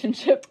own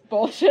relationship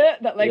bullshit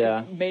that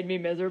made me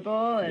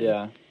miserable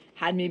and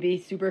had me be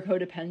super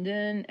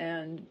codependent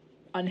and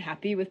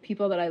unhappy with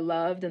people that I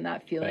loved, and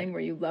that feeling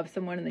where you love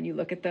someone and then you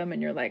look at them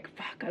and you're like,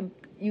 fuck,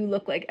 you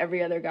look like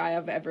every other guy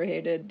I've ever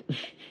hated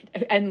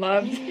and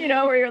loved,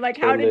 where you're like,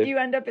 how did you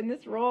end up in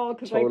this role?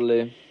 Because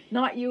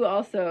not you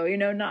also,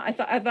 I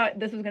thought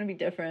this was going to be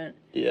different.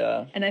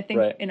 Yeah. And I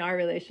think in our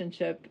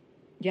relationship,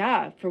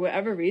 for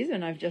whatever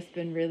reason, I've just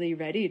been really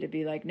ready to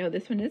be like, no,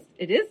 this one is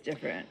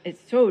different. It's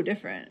so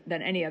different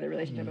than any other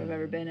relationship I've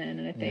ever been in.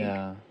 And I think,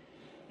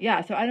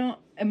 so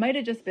it might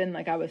have just been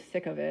like I was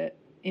sick of it,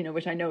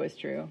 which I know is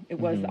true. It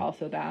was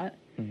also that.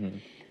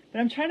 But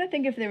I'm trying to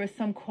think if there was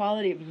some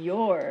quality of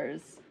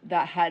yours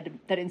that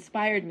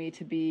inspired me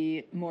to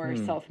be more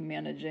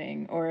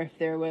self-managing, or if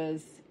there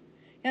was,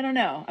 I don't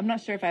know. I'm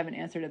not sure if I have an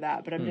answer to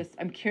that, but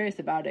I'm curious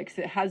about it, because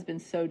it has been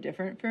so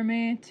different for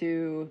me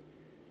to,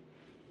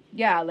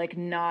 not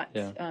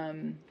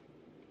try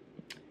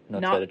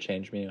to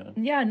change me.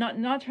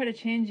 Not try to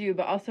change you,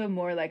 but also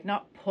more like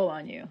not pull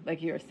on you,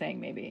 like you were saying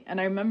maybe.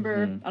 And I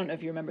remember, I don't know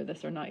if you remember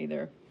this or not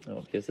either.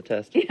 Oh, here's the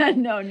test. Yeah,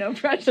 no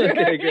pressure.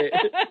 Okay, great.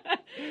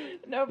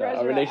 No pressure.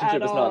 Our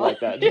relationship is not like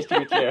that, just to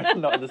be clear,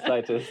 not in the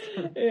slightest.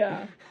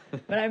 Yeah.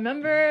 But I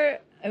remember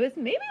it was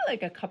maybe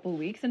like a couple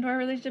weeks into our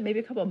relationship, maybe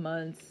a couple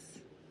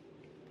months.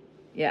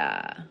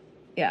 Yeah.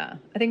 I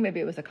think maybe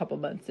it was a couple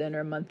months in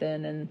or a month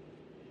in, and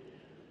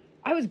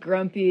I was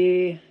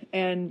grumpy.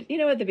 And,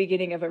 at the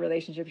beginning of a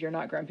relationship, you're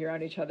not grumpy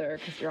around each other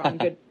because you're on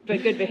good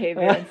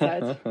behavior and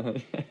such.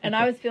 And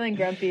I was feeling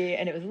grumpy,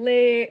 and it was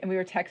late, and we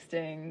were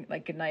texting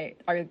like good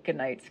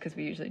nights, because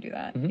we usually do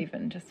that,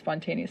 even just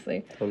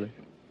spontaneously. Totally.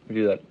 We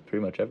do that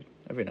pretty much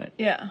every night.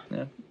 Yeah.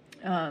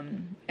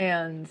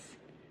 And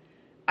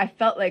I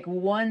felt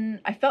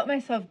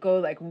myself go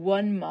like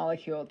one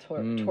molecule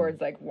towards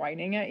like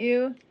whining at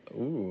you.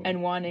 Ooh,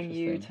 and wanting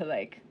you to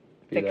like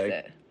fix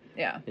it.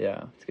 Yeah.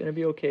 Yeah. It's going to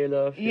be okay,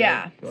 love.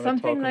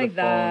 Something like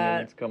that.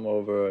 Let's come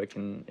over. I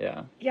can,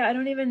 Yeah, I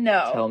don't even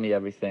know. Tell me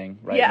everything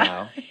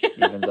now,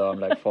 even though I'm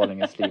like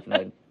falling asleep and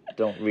I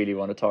don't really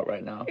want to talk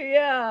right now.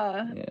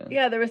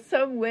 Yeah, there was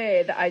some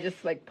way that I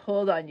just like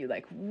pulled on you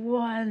like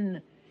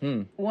one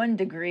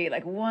degree,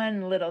 like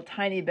one little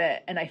tiny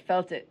bit, and I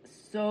felt it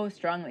so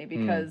strongly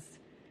because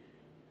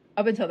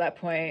up until that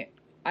point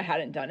I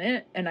hadn't done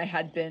it, and I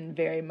had been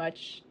very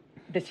much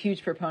this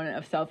huge proponent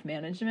of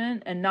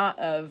self-management, and not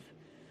of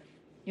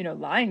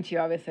lying to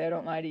you. Obviously I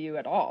don't lie to you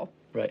at all,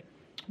 right?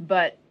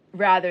 But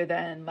rather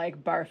than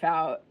like barf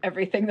out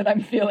everything that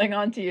I'm feeling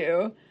onto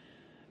you,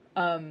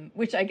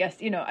 which I guess,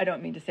 I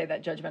don't mean to say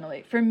that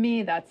judgmentally. For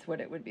me, that's what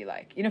it would be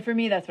like. For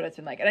me, that's what it's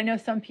been like. And I know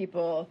some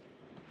people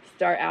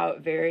start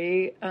out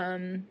very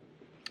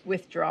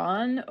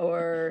withdrawn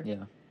or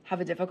have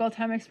a difficult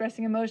time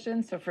expressing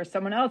emotions. So for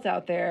someone else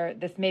out there,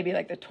 this may be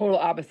like the total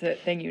opposite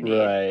thing you need,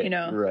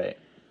 Right.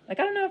 Like,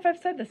 I don't know if I've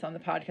said this on the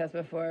podcast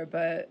before,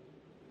 but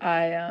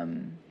I've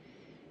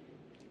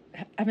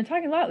been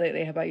talking a lot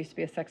lately about I used to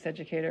be a sex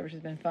educator, which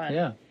has been fun.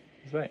 Yeah,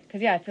 that's right.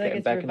 Because, I feel like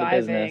it's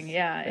reviving.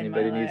 Yeah,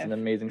 anybody needs an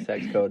amazing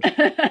sex coach.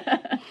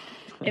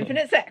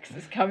 Infinite sex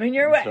is coming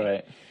your way.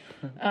 That's right.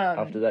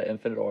 After that,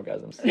 infinite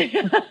orgasms.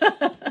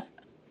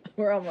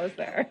 We're almost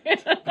there.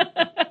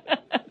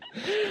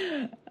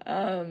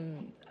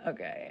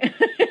 Okay.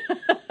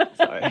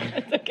 Sorry.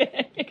 It's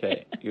okay.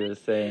 Okay, you were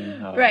saying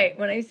how... Right,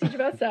 when I used to teach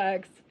about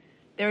sex,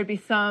 there would be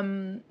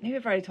some, maybe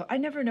I've already told, I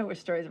never know which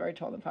stories I've already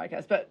told on the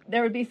podcast, but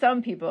there would be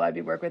some people I'd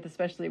be working with,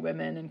 especially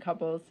women and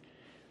couples,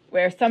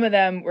 where some of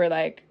them were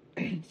like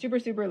super,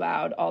 super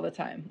loud all the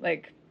time.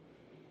 Like,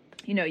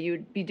 you know,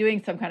 you'd be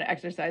doing some kind of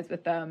exercise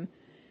with them,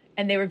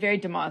 and they were very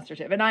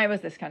demonstrative. And I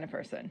was this kind of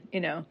person, you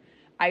know.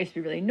 I used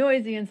to be really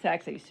noisy in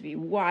sex. I used to be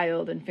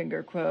wild in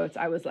finger quotes.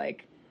 I was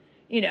like,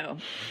 you know,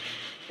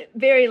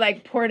 very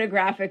like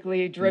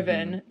pornographically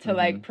driven to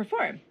like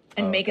perform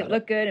and make it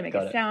look good and make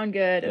it sound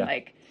good. And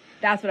like,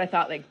 that's what I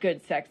thought like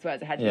good sex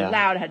was. It had to be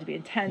loud. It had to be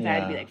intense. I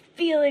had to be like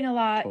feeling a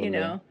lot, you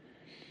know.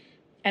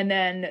 And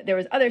then there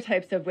was other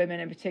types of women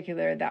in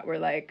particular that were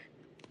like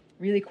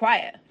really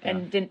quiet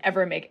and didn't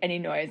ever make any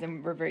noise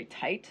and were very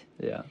tight.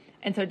 Yeah.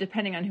 And so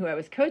depending on who I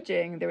was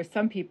coaching, there were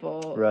some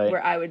people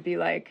where I would be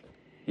like,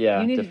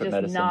 you need to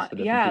just not,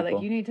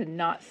 like you need to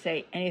not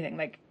say anything.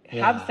 Like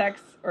have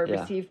sex or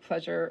receive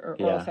pleasure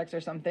or oral sex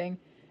or something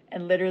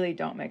and literally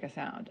don't make a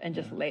sound and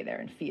just lay there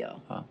and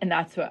feel. Wow. And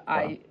that's what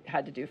I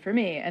had to do for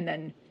me. And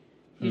then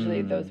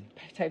usually those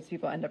types of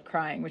people end up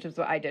crying, which is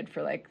what I did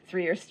for like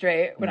 3 years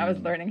straight when I was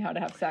learning how to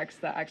have sex.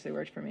 That actually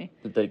worked for me.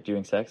 Like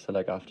during sex or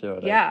like after?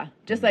 Or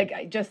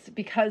like, just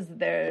because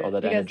they're... All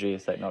that energy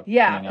is like not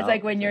it's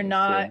like when you're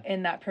not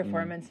in that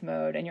performance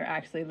mode and you're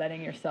actually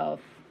letting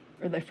yourself,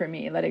 or like for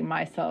me, letting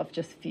myself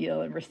just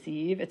feel and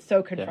receive. It's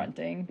so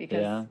confronting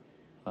because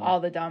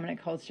all the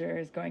dominant culture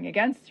is going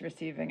against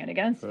receiving and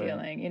against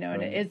feeling, you know,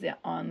 and it is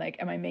on like,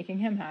 am I making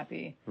him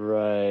happy?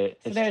 Right.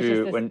 So it's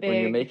true. When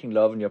you're making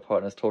love and your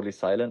partner's totally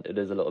silent, it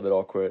is a little bit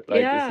awkward.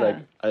 Like,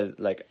 it's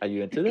like, are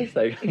you into this?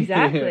 Like,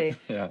 exactly.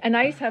 And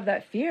I used to have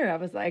that fear. I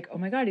was like, oh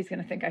my God, he's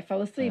going to think I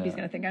fell asleep. He's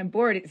going to think I'm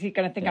bored. Is he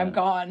going to think I'm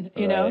gone?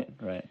 You know?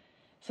 Right.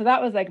 So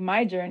that was like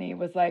my journey,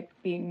 was like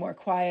being more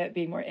quiet,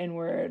 being more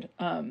inward,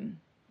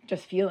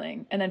 just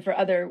feeling. And then for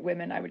other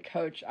women I would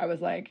coach, I was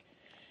like,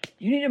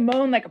 you need to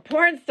moan like a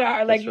porn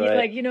star, like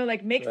like, you know,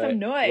 like make some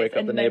noise. Wake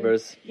up the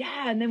neighbors.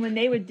 Yeah, and then when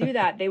they would do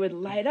that, they would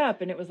light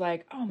up, and it was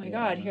like, oh my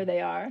God, here they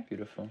are.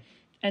 Beautiful.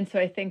 And so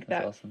I think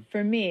that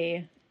for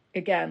me,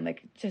 again,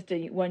 like just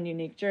one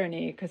unique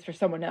journey, because for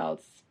someone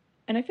else,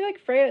 and I feel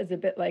like Freyja is a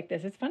bit like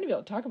this. It's fun to be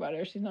able to talk about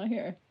her. She's not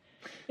here.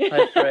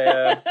 Hi,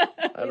 Freyja.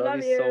 I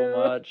love you so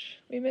much.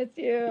 We miss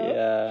you.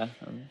 Yeah.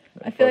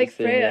 I feel like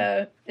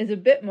Freyja is a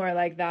bit more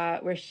like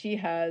that, where she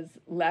has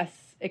less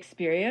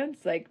experience,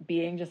 like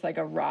being just like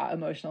a raw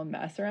emotional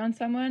mess around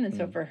someone. And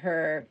so for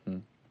her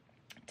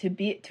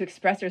to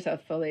express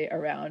herself fully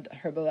around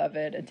her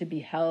beloved and to be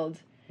held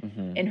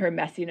in her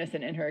messiness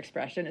and in her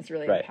expression is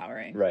really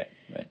empowering. Right.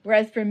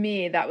 Whereas for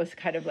me, that was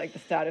kind of like the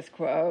status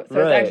quo. So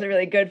it's actually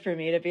really good for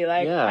me to be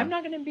like, I'm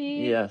not going to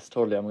be... Yes,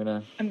 totally. I'm going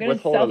to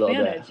withhold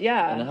self-manage. In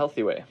a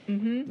healthy way.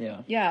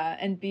 Yeah,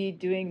 and be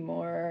doing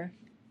more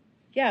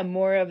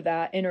of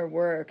that inner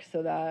work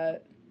so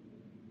that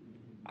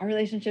our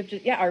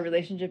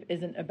relationship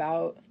isn't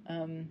about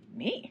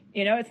me.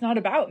 You know, it's not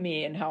about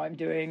me and how I'm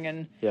doing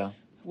and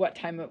what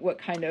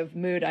kind of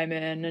mood I'm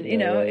in, and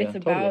it's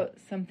about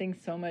something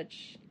so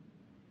much.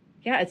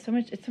 Yeah, it's so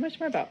much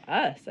more about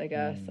us, I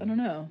guess. I don't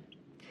know.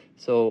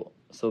 So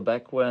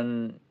back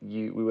when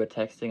we were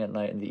texting at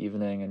night in the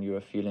evening, and you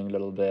were feeling a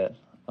little bit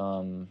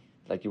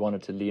like you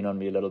wanted to lean on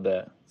me a little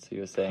bit. So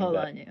you were saying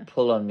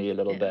pull on me a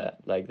little bit.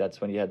 Like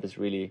that's when you had this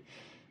really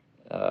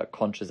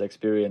conscious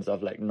experience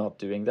of like not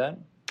doing that.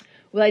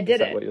 Well, I did Is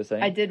that what you were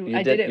saying? I did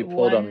it. You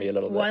pulled on me a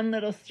little bit. One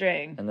little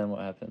string. And then what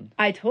happened?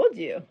 I told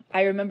you.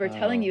 I remember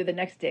telling you the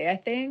next day, I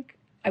think.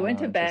 I went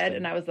to bed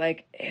and I was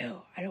like, ew,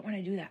 I don't want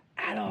to do that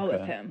at all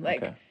with him.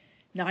 Like,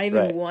 not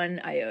even one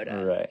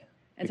iota. Right.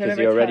 And because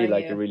so you're already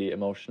like a really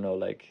emotional,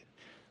 like,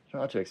 I don't know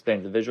how to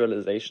explain. The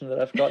visualization that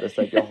I've got is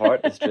like your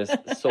heart is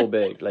just so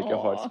big. Like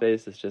your heart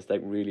space is just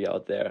like really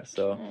out there.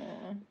 So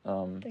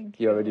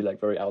you're already like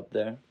very out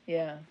there.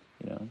 Yeah.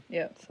 You know?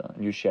 Yeah. So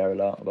you share a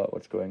lot about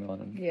what's going on.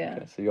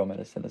 And, so your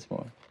medicine is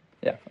more.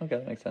 Yeah. Okay.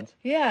 That makes sense.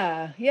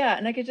 Yeah. Yeah.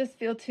 And I could just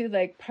feel too,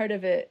 like part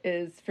of it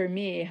is for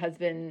me has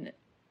been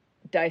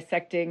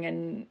dissecting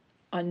and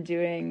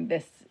undoing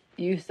this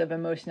use of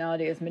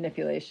emotionality as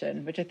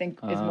manipulation, which I think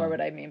is more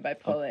what I mean by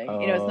pulling.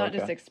 It's not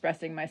just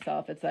expressing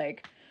myself. It's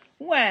like,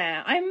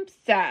 wow, I'm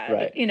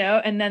sad,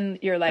 and then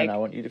you're like, and I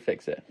want you to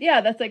fix it.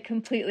 Yeah, that's like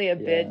completely a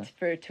bid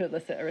to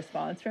elicit a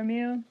response from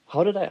you.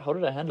 How did I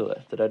handle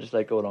it? Did I just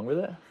like go along with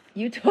it?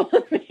 You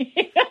told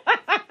me.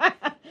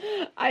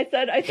 I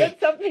said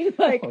something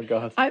like, oh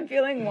God. I'm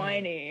feeling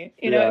whiny.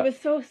 It was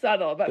so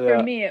subtle, but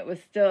for me it was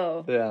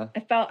still,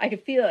 I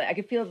could feel it. I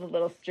could feel the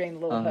little string,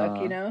 the little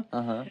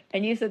hook,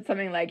 And you said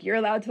something like, you're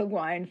allowed to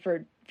whine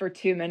for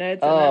 2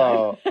 minutes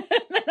and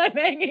then I'm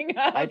hanging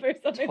up or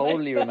something. I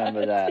totally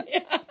remember that.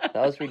 Yeah.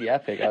 That was really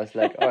epic. I was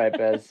like, all right,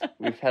 Bez,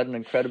 we have an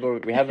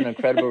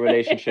incredible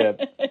relationship.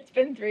 It's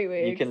been 3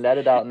 weeks. You can let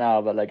it out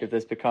now, but like if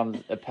this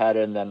becomes a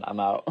pattern, then I'm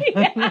out.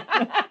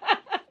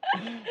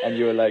 And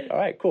you were like, all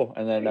right, cool.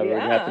 And then that would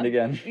happen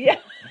again. Yeah.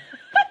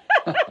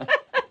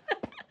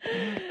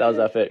 That was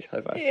epic.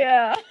 High five.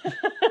 Yeah.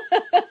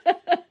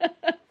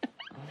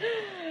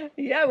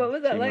 Yeah, what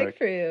was that like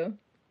for you?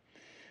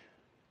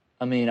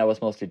 I mean, I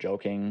was mostly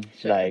joking.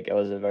 Sure. Like, it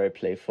was a very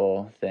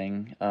playful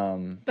thing.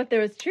 But there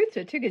was truth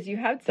to it, too, because you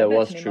had said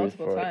that to me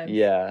multiple times.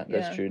 Yeah,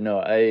 that's true.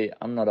 No,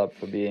 I'm not up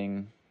for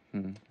being...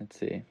 let's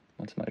see.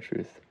 What's my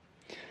truth?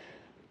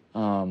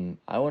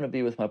 I want to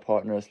be with my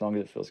partner as long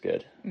as it feels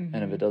good. Mm-hmm.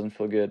 And if it doesn't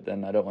feel good,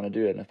 then I don't want to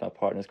do it. And if my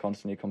partner is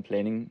constantly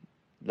complaining,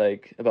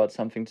 like, about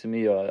something to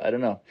me, or I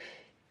don't know.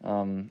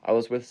 I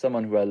was with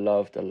someone who I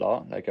loved a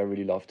lot. Like, I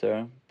really loved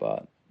her.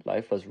 But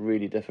life was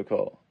really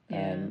difficult. Yeah.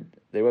 And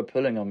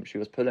she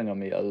was pulling on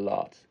me a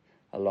lot.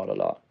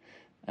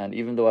 And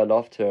even though I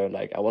loved her,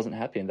 like, I wasn't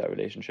happy in that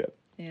relationship.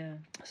 Yeah.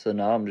 So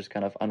now I'm just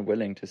kind of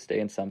unwilling to stay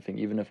in something,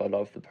 even if I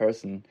love the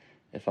person,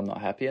 if I'm not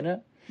happy in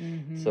it.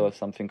 Mm-hmm. So if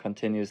something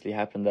continuously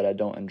happened that I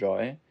don't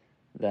enjoy,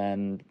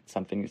 then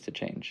something needs to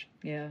change.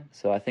 Yeah.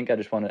 So I think I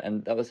just wanted,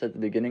 and that was at the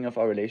beginning of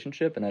our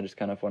relationship, and I just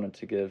kind of wanted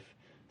to give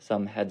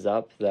some heads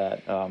up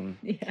that,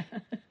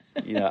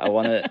 you know, I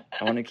want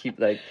to keep,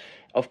 like,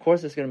 of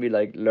course it's going to be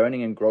like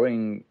learning and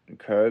growing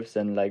curves,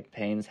 and like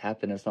pains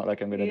happen. It's not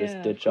like I'm going to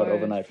just ditch out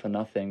overnight for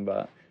nothing,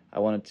 but I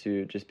wanted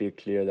to just be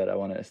clear that I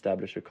want to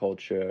establish a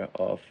culture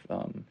of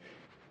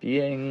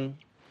being,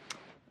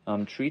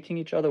 treating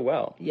each other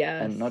well.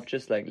 Yes. And not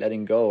just like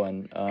letting go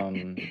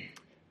and,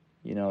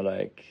 you know,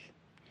 like,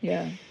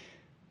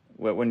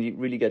 when you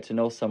really get to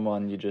know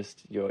someone,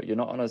 you're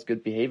not on as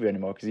good behavior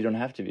anymore, because you don't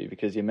have to be,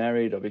 because you're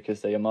married or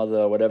because they're your mother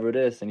or whatever it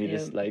is, and you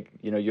just like,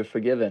 you know, you're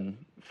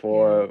forgiven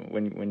for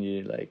when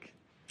you like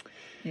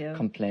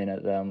complain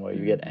at them, or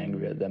you get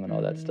angry at them and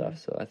all that stuff.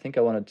 So I think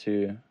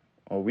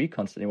we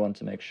constantly want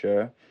to make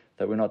sure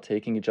that we're not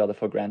taking each other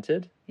for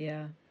granted.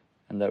 Yeah.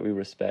 And that we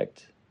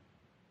respect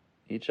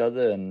each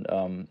other, and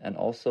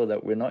also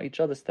that we're not each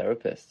other's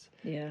therapists.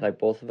 Yeah. Like,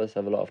 both of us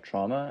have a lot of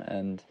trauma,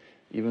 and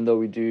even though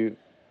we don't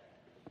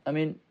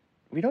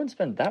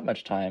spend that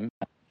much time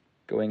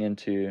going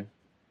into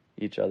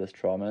each other's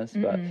traumas,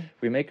 but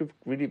we make a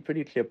really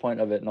pretty clear point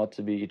of it not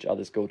to be each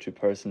other's go-to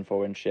person for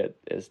when shit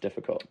is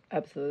difficult.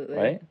 Absolutely.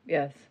 Right?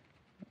 Yes.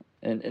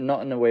 And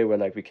not in a way where,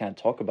 like, we can't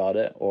talk about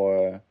it,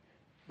 or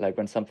like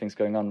when something's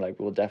going on, like,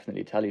 we'll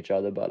definitely tell each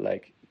other, but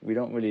like, I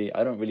don't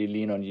really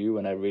lean on you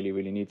when I really,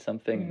 really need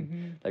something.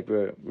 Mm-hmm. Like,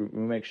 we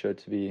make sure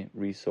to be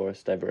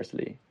resourced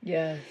diversely.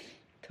 Yes,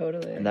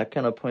 totally. And that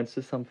kind of points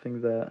to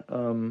something that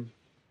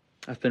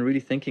I've been really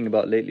thinking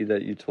about lately,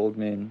 that you told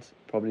me, and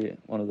probably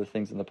one of the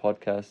things in the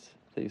podcast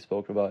that you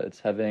spoke about. It's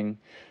having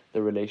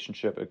the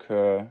relationship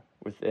occur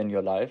within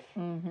your life,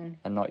 and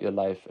not your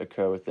life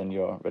occur within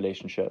your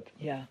relationship.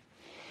 Yeah.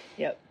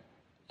 Yep.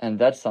 And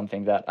that's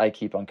something that I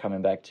keep on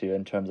coming back to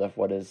in terms of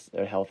what is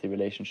a healthy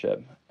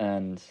relationship.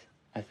 And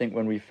I think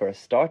when we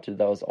first started,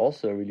 that was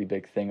also a really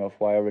big thing of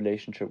why our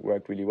relationship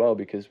worked really well,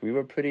 because we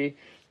were pretty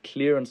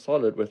clear and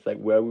solid with like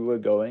where we were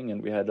going,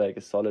 and we had like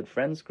a solid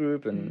friends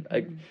group, and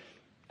I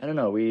don't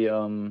know, we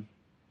how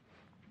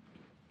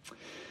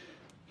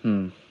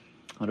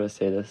do I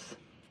say this?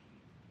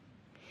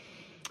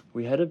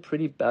 We had a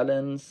pretty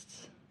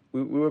balanced.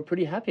 We were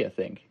pretty happy, I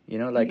think. You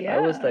know, like, I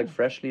was like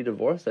freshly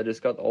divorced. I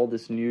just got all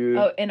this new...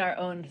 Oh, in our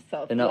own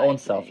self-life. In our own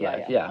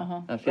self-life,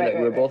 yeah. I feel like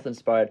we were both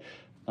inspired.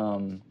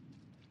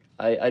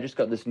 I just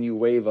got this new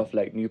wave of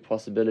like new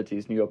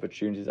possibilities, new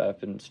opportunities. I've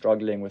been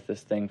struggling with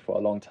this thing for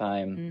a long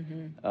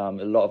time. A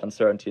lot of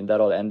uncertainty, and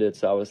that all ended.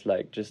 So I was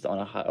like just on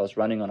a high. I was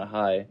running on a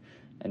high,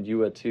 and you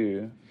were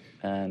too.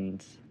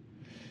 And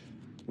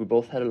we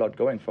both had a lot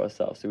going for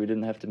ourselves. So we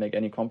didn't have to make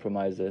any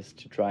compromises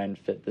to try and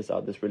fit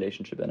this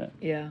relationship in it.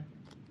 Yeah.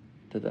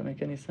 Did that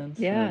make any sense?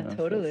 Yeah,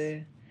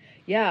 totally.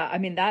 Yeah, I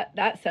mean,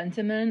 that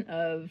sentiment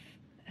of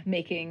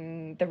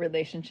making the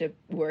relationship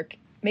work,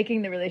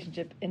 making the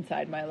relationship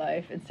inside my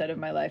life instead of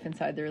my life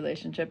inside the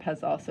relationship,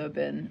 has also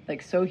been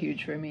like so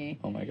huge for me.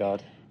 Oh my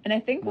God. And I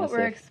think what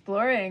we're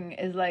exploring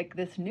is like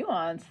this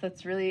nuance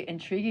that's really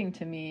intriguing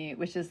to me,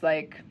 which is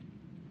like,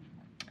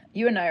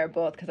 you and I are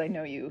both, because I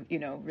know you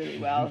know, really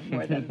well,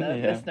 more than the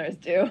listeners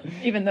do,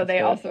 even though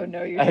they also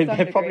know you.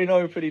 They probably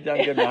know me pretty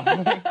damn good now.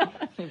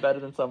 Better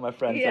than some of my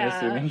friends, I'm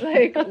assuming.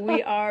 Like,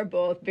 we are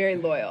both very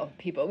loyal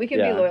people. We can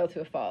be loyal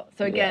to a fault.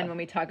 So again, when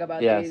we talk about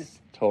these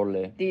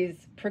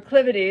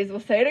proclivities, we'll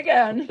say it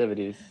again.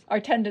 Our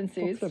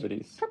tendencies.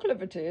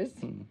 Proclivities.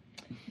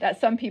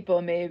 That some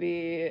people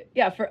maybe,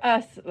 for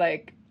us,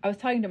 like, I was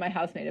talking to my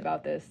housemate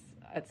about this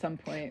at some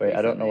point. Wait, recently.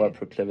 I don't know what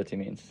proclivity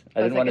means.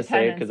 I didn't want to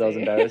say it because I was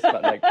embarrassed,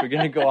 but like, we're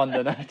going to go on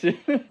the night.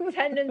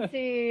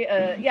 Tendency,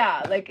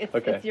 like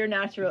it's your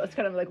natural, it's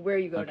kind of like where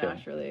you go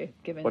naturally.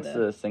 Given what's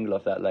the single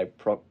of that, like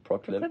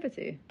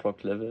proclivity.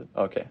 Proclivity.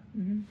 Okay.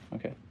 Mm-hmm.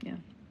 Okay. Yeah.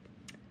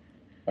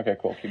 Okay,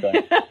 cool. Keep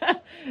going.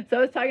 So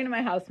I was talking to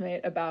my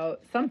housemate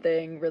about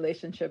something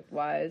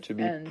relationship-wise.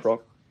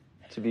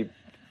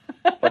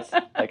 What's,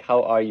 like,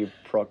 how are you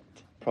proclivity?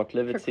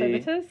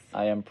 Proclivitous?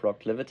 I am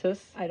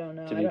proclivitous. I don't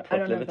know. To be I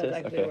don't know if that's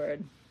actually a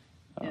word.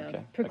 Oh, yeah.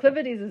 Okay.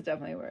 Proclivities is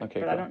definitely a word, Okay,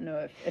 but cool. I don't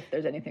know if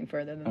there's anything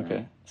further than that.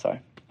 Okay, sorry.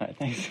 All right,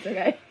 thanks. It's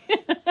okay.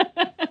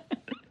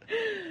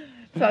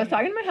 So I was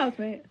talking to my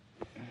housemate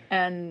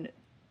and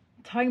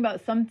talking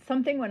about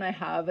something when I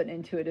have an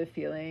intuitive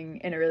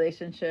feeling in a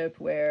relationship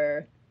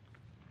where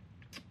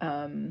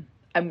I'm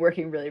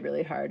working really,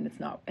 really hard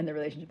and the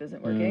relationship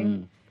isn't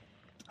working.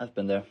 I've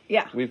been there.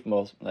 Yeah. We've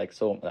most, that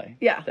is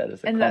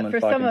a and common for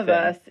fucking some of thing.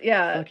 us,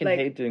 I fucking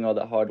hate doing all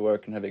that hard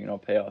work and having no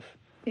payoff.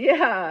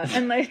 Yeah,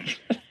 and like...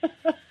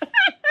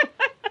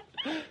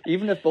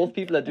 Even if both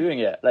people are doing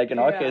it. Like in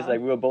our case, like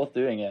we were both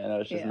doing it and it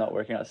was just not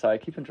working out. Sorry, I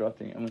keep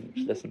interrupting you. I'm going to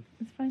just listen.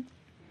 It's fine.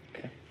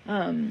 Okay.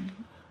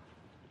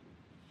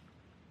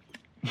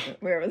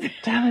 Where was it?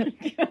 Damn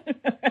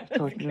it.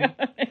 Talking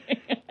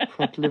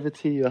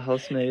proclivity, your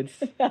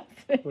housemates.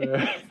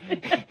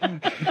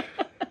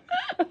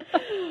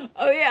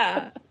 Oh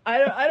yeah, I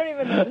don't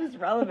even know if this is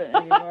relevant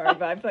anymore.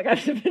 But I feel like I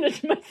have to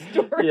finish my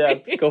story. Yeah,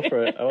 go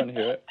for it. I want to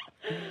hear it.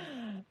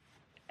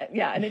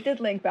 Yeah, and it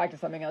did link back to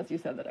something else you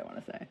said that I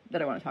want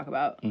to talk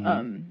about.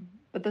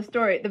 But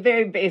the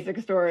very basic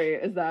story,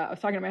 is that I was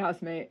talking to my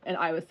housemate, and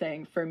I was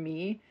saying, for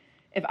me,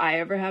 if I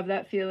ever have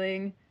that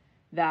feeling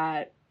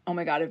that, oh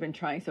my God, I've been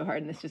trying so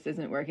hard and this just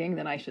isn't working,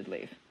 then I should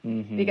leave.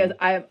 Because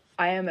I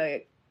am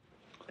a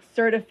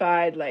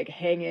certified, like,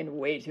 hang in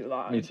way too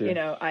long. Me too. You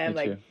know, I am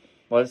like...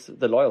 Well, it's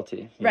the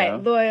loyalty.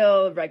 Right,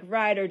 loyal, like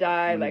ride or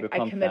die, when like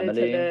I committed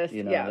family, to this.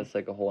 You know, it's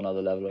like a whole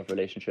other level of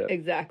relationship.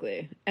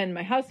 Exactly. And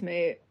my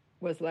housemate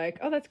was like,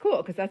 oh, that's cool,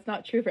 because that's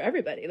not true for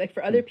everybody. Like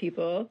for other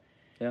people,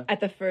 at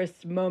the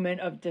first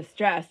moment of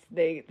distress,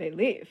 they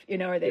leave, you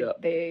know, or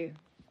they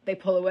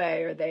pull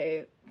away, or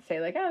they say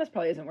like, oh, this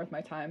probably isn't worth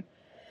my time.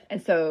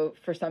 And so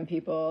for some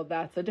people,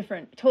 that's a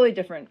totally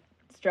different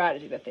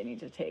strategy that they need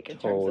to take in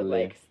terms of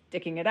like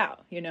sticking it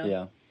out, you know?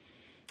 Yeah.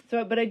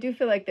 So, but I do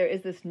feel like there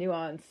is this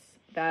nuance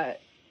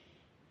that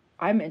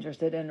I'm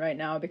interested in right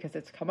now because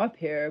it's come up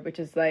here, which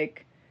is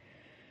like,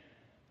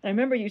 I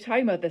remember you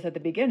talking about this at the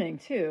beginning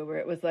too, where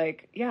it was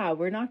like, yeah,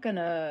 we're not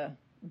gonna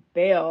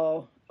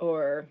bail,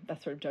 or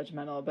that's sort of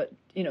judgmental, but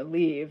you know,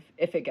 leave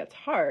if it gets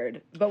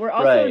hard. But we're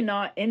also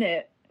not in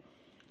it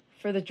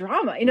for the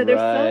drama. You know,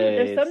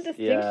 there's some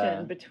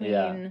distinction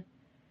between,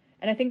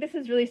 and I think this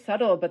is really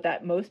subtle, but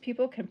that most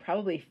people can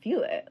probably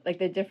feel it. Like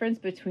the difference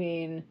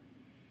between,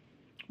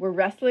 we're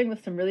wrestling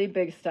with some really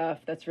big stuff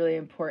that's really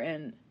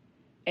important,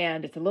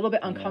 and it's a little bit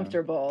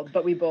uncomfortable,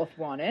 but we both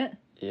want it.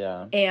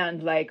 Yeah.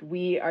 And like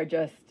we are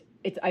just,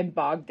 I'm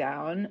bogged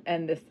down,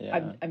 and this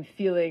I'm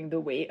feeling the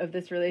weight of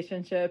this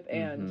relationship,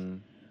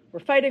 and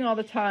we're fighting all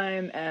the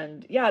time,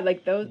 and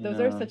like those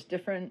are such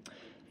different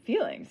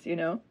feelings, you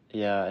know?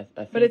 Yeah, I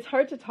think, but it's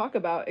hard to talk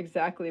about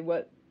exactly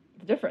what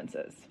the difference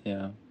is.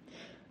 Yeah.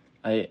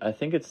 I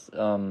think it's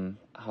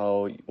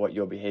what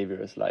your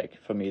behavior is like.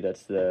 For me,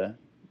 that's the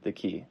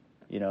key.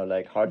 You know,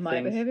 like hard my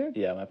things. My behavior?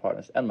 Yeah, my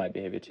partner's and my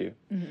behavior too.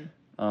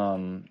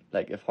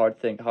 Like if hard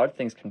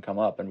things can come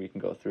up and we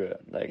can go through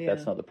it. Like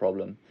that's not the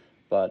problem.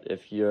 But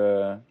if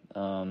you're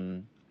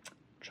trying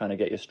to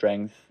get your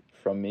strength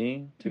from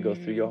me to go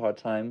through your hard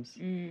times,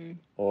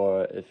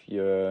 or if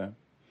you're,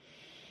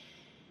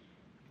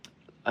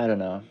 I don't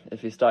know,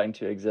 if you're starting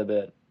to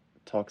exhibit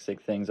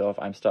toxic things, or if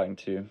I'm starting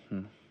to,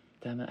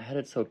 damn it, I had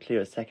it so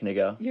clear a second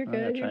ago. You're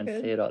good. I'm trying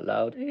to say it out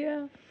loud.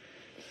 Yeah.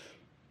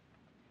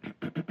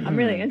 I'm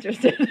really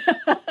interested.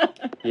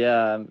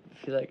 Yeah,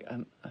 I feel like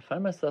I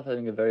find myself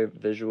having a very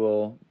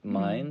visual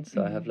mind,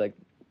 so I have like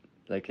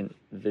a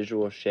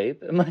visual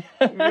shape in my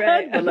head.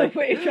 Right, but like,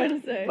 what you're trying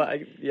to say. But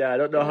I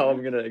don't know how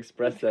I'm going to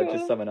express that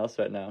to someone else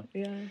right now.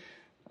 Yeah.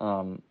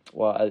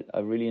 Well, I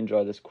really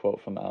enjoy this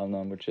quote from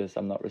Al-Anon, which is,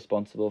 I'm not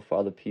responsible for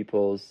other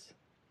people's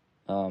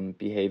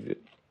behavior.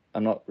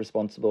 I'm not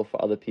responsible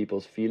for other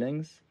people's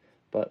feelings,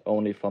 but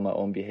only for my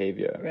own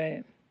behavior.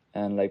 Right.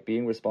 And like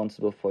being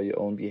responsible for your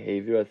own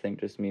behavior, I think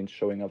just means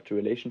showing up to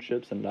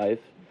relationships and life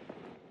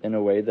in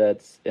a way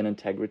that's in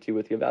integrity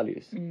with your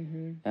values.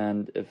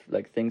 And if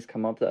like things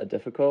come up that are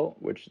difficult,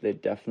 which they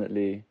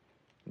definitely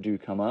do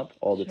come up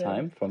all the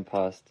time from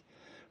past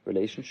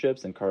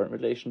relationships and current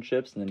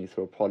relationships, and then you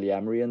throw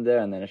polyamory in there,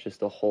 and then it's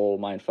just a whole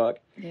mindfuck.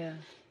 Yeah.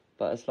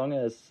 But as long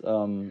as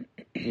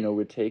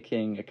we're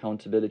taking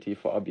accountability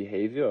for our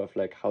behavior of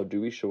like how do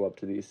we show up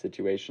to these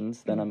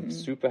situations, then I'm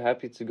super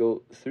happy to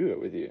go through it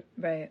with you.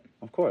 Right.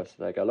 Of course,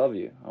 like I love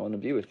you, I want to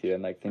be with you,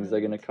 and like things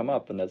are gonna come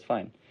up, and that's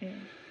fine. Yeah.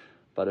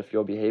 But if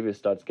your behavior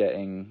starts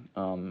getting,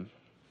 I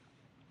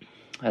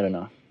don't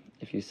know,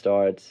 if you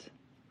start,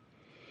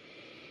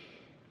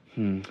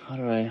 I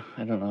don't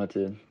know how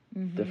to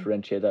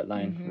differentiate that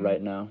line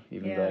right now,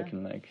 even though I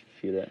can like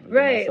feel it.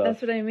 Right, myself.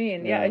 That's what I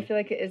mean. Yeah, I feel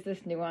like it is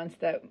this nuance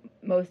that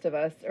most of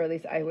us, or at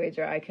least I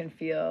wager I can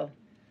feel,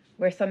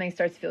 where something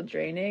starts to feel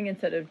draining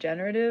instead of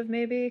generative,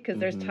 maybe, because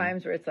there's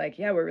times where it's like,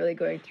 yeah, we're really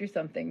going through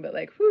something, but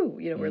like, whew,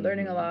 you know, we're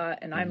learning a lot,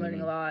 and I'm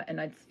learning a lot, and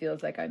it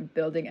feels like I'm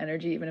building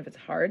energy, even if it's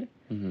hard,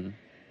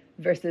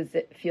 versus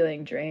it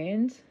feeling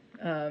drained,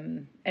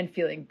 and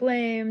feeling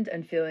blamed,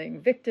 and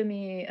feeling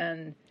victim-y,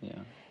 and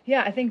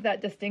I think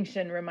that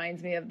distinction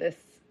reminds me of this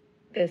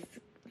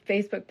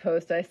Facebook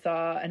post I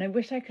saw, and I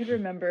wish I could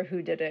remember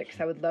who did it,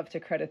 because I would love to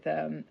credit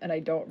them, and I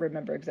don't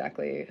remember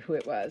exactly who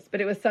it was,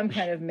 but it was some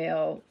kind of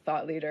male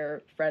thought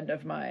leader friend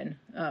of mine,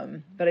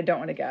 but I don't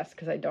want to guess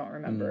because I don't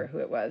remember who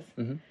it was.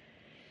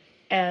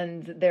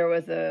 And there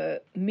was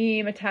a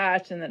meme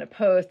attached and then a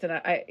post, and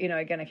I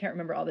again, I can't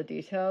remember all the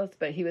details,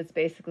 but he was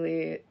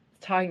basically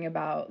talking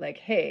about, like,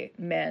 hey,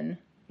 men,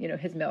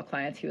 his male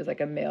clients, he was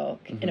like a male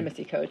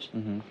intimacy coach,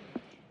 who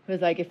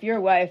was like, if your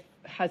wife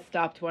has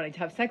stopped wanting to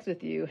have sex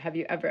with you, have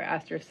you ever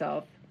asked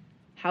yourself,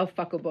 how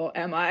fuckable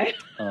am I?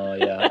 Oh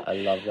yeah, I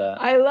love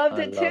that. I loved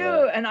it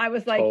too. And I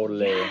was like,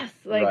 totally. Yes,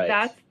 like right.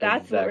 that's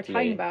exactly. what we're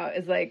talking about,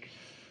 is like,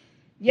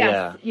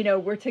 yes,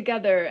 we're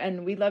together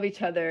and we love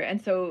each other.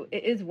 And so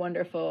it is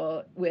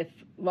wonderful with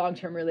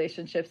long-term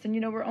relationships. And,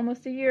 we're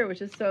almost a year,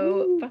 which is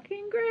so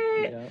fucking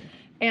great. Yeah.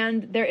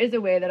 And there is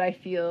a way that I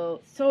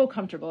feel so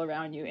comfortable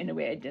around you in a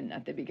way I didn't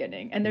at the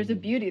beginning. And there's a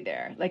beauty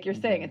there. Like you're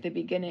saying, at the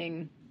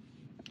beginning,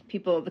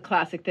 the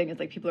classic thing is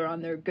like people are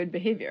on their good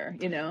behavior,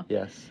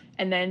 Yes.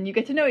 And then you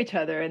get to know each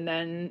other, and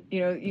then,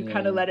 you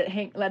kind of let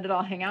it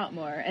all hang out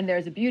more. And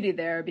there's a beauty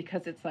there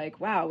because it's like,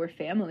 wow, we're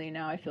family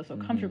now. I feel so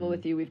comfortable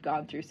with you. We've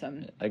gone through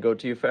some... I go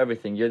to you for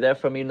everything. You're there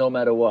for me no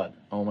matter what.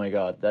 Oh my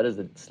God, that is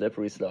a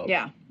slippery slope.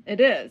 Yeah. It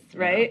is,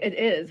 right? Yeah. It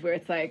is, where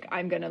it's like,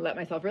 I'm going to let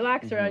myself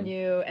relax around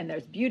you, and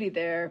there's beauty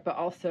there, but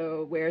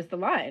also, where's the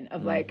line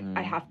of, like,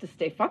 I have to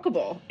stay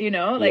fuckable,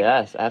 Like,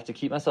 yes, I have to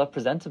keep myself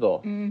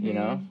presentable,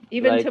 Even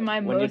like, to my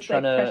most,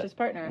 precious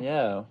partner.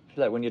 Yeah,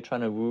 like when you're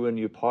trying to ruin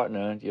your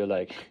partner, you're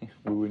like,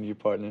 ruin your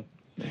partner.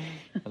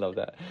 I love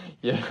that.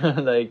 Yeah,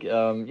 like,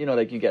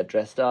 like you get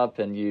dressed up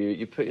and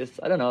you put your,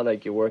 I don't know,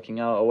 like you're working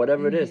out or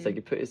whatever it is, like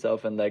you put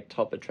yourself in like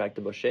top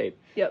attractable shape.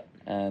 Yep.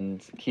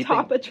 And keeping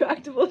top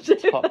attractable shape.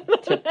 Tip of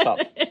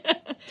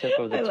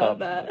the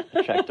top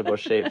attractable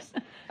shapes.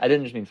 I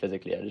didn't just mean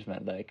physically, I just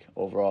meant like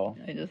overall.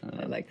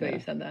 I like the way you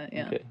said that,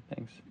 yeah. Okay,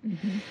 thanks.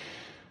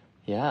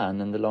 Yeah, and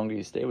then the longer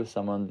you stay with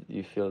someone,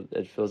 it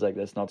feels like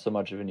there's not so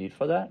much of a need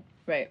for that.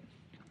 Right.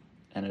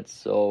 And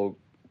it's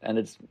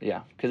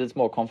because it's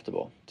more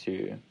comfortable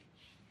to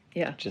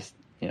just,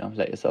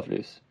 let yourself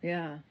loose.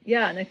 Yeah.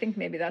 Yeah, and I think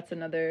maybe that's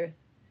another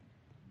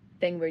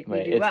thing where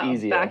we do it's well.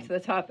 Easier. Back to the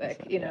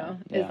topic,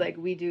 is like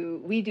we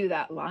do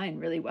that line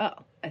really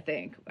well, I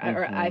think.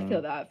 Or I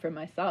feel that for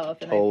myself,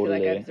 and totally. I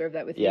feel like I observe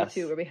that with you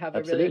too, where we have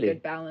Absolutely. a really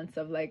good balance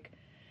of like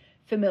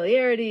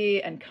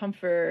familiarity and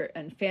comfort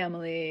and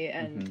family.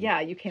 And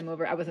you came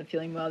over, I wasn't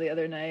feeling well the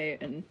other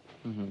night, and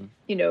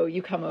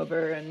you come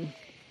over and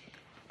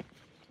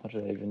what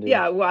did I even do?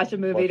 Yeah, watch a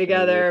movie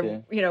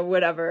together,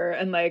 whatever,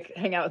 and like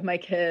hang out with my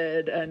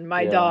kid and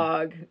my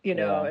dog,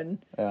 and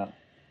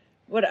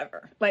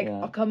whatever. Like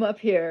I'll come up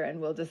here and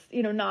we'll just,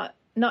 not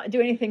do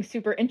anything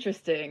super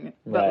interesting,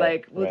 but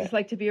like we'll just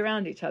like to be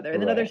around each other.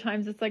 And then other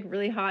times it's like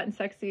really hot and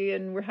sexy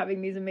and we're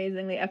having these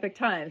amazingly epic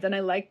times. And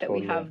I like that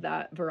we have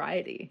that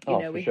variety.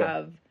 We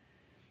have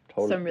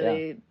some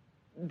really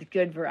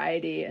good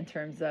variety in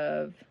terms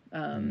of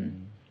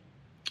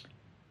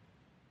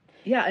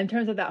in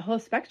terms of that whole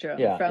spectrum,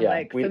 from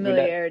like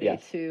familiarity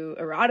to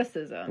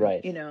eroticism,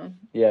 right?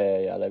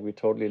 Yeah. Like we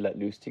totally let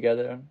loose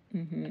together,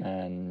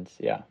 and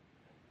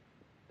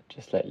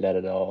just like let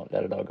it all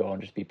go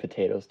and just be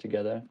potatoes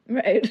together,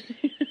 right?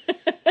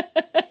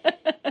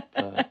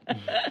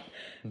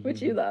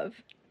 Which you love.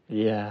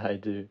 Yeah, I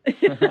do.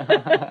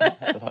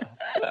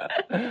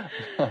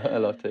 I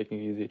love taking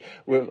it easy.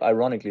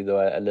 Ironically, though,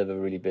 I live a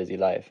really busy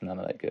life, and I'm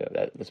like,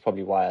 that's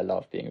probably why I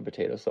love being a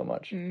potato so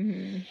much.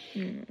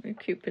 A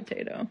cute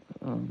potato.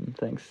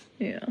 Thanks.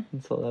 Yeah.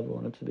 That's all I ever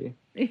wanted to be.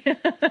 Yeah.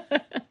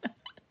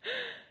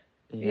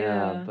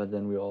 Yeah, but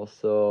then we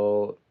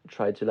also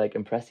try to like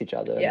impress each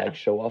other, and like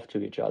show off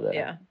to each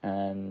other,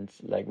 and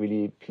like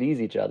really please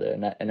each other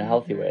in a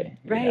healthy way.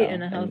 Right,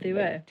 in a healthy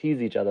way. Like,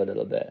 tease each other a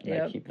little bit, and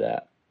like, keep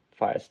that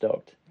fire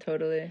stoked.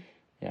 Totally.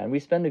 Yeah, and we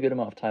spend a good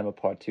amount of time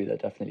apart too.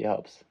 That definitely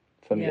helps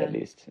for me, at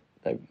least.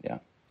 Like,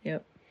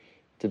 Yep.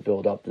 To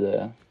build up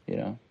the,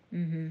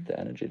 the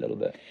energy a little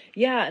bit.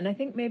 Yeah, and I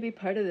think maybe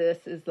part of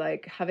this is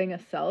like having a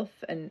self,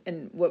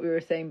 and what we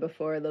were saying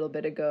before a little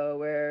bit ago,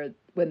 where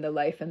when the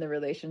life and the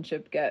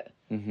relationship get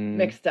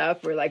mixed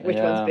up, we're like, which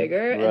one's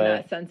bigger? And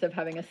that sense of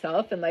having a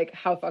self, and like,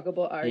 how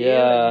fuckable are you?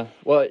 Yeah.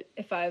 Well,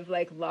 if I've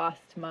like lost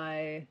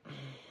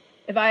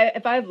if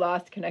I've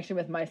lost connection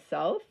with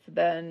myself,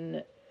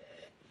 then,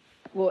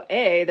 well,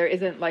 there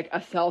isn't like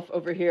a self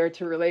over here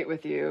to relate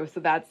with you. So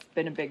that's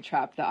been a big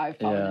trap that I've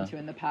fallen into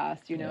in the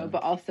past,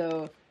 but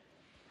also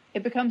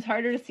it becomes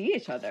harder to see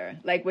each other.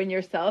 Like when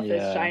yourself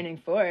is shining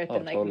forth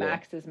and like totally.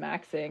 Max is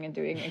maxing and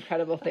doing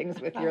incredible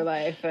things with your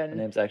life. And my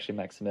name's actually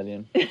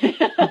Maximilian.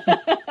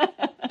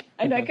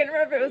 I know, I can't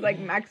remember if it was like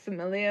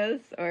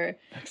Maximilius or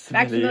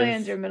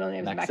Maximilian's your middle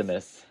name's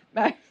Maximus.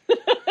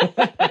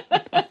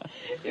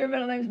 Your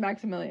middle name's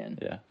Maximilian.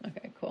 Yeah.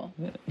 Okay, cool.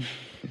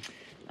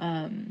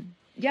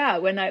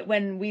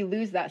 When we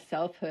lose that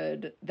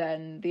selfhood,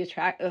 then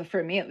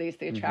for me at least,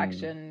 the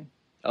attraction.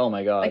 Oh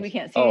my God. Like we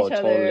can't see each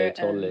other.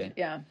 Totally.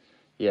 Yeah.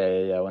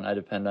 Yeah. When I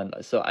depend on...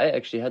 So I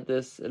actually had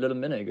this a little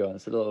minute ago, and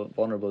it's a little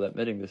vulnerable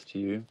admitting this to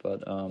you, but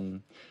where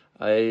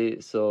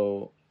do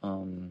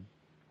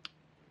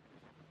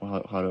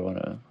I want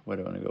to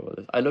go with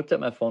this? I looked at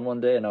my phone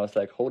one day and I was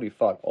like, holy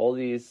fuck, all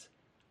these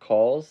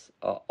calls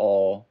are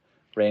all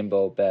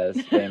Rainbow, Bez,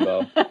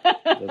 Rainbow.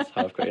 That's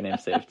how I've got your name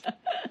saved.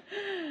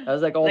 I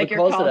was like, all the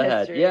calls that I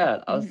had. History.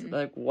 Yeah, I was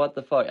like, what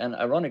the fuck? And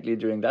ironically,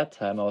 during that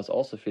time, I was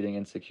also feeling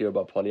insecure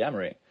about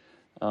polyamory.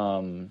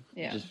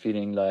 Just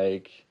feeling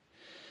like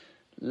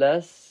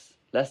less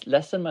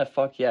than my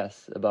fuck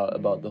yes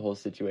about the whole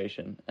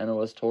situation. And it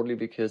was totally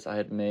because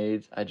I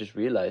just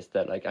realized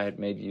that like I had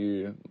made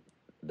you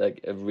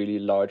like a really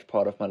large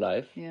part of my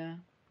life. Yeah.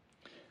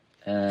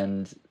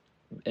 And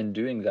in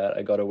doing that,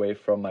 I got away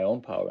from my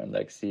own power and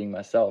like seeing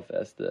myself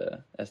as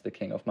the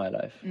king of my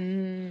life.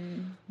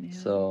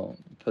 So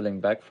pulling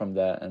back from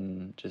that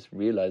and just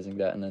realizing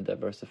that, and then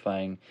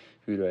diversifying,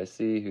 who do I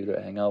see, who do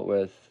I hang out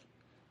with,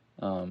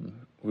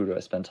 who do I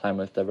spend time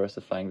with,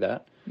 diversifying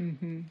that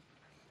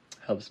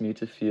helps me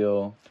to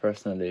feel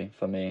personally,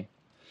 for me,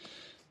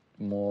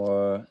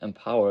 more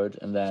empowered.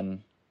 And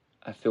then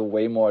I feel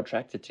way more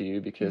attracted to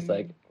you because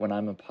like when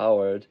I'm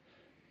empowered,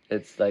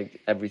 it's like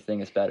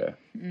everything is better.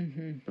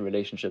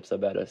 Relationships are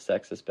better,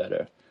 sex is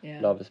better,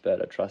 love is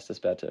better, trust is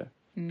better,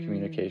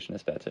 communication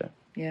is better.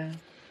 Yeah.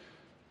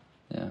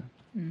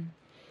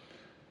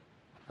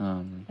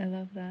 I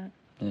love that.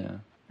 Yeah,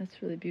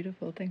 that's really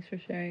beautiful. Thanks for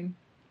sharing.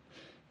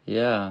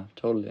 Yeah,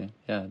 totally.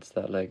 Yeah, it's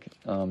that like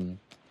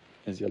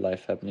is your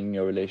life happening in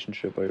your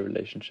relationship, or your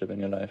relationship in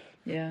your life?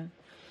 Yeah.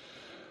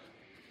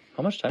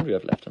 How much time do we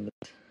have left on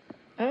this?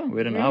 Oh,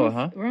 we're at an hour,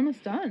 huh? We're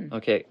almost done.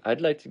 Okay, I'd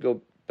like to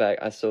go back.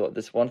 I saw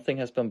this one thing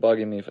has been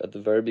bugging me at the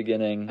very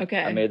beginning.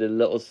 Okay. I made a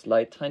little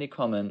slight tiny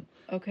comment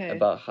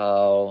about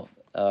how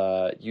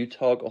you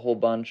talk a whole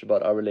bunch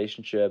about our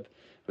relationship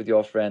with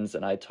your friends,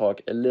 and I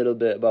talk a little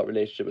bit about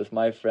relationship with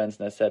my friends,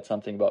 and I said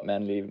something about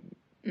manly,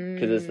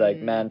 because it's like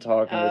man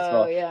talk and it's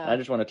small. Yeah. And I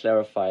just want to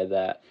clarify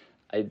that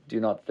I do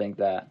not think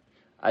that.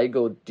 I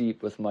go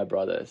deep with my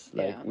brothers.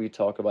 Like we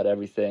talk about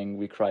everything,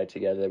 we cry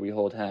together, we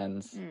hold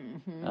hands.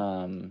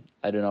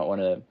 I do not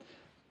want to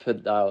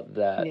put out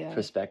that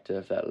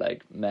perspective that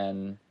like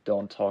men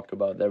don't talk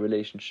about their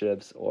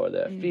relationships or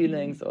their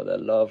feelings or their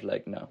love.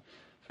 Like, no,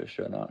 for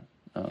sure not.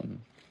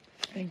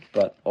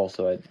 But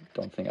also I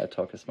don't think I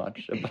talk as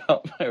much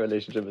about my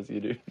relationship as you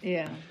do.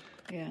 Yeah,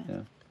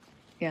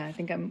 I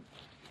think I'm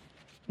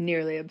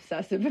nearly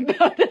obsessive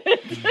about it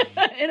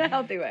in a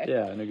healthy way.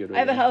 Yeah, in a good way. I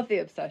have a healthy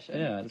obsession.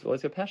 Yeah, it's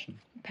always your passion.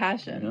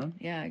 Passion. You know?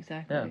 Yeah,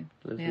 exactly. Yeah,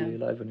 lives really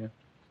alive in you.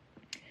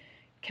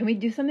 Can we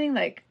do something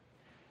like,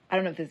 I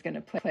don't know if this is going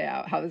to play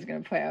out, how this is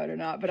going to play out or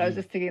not, but I was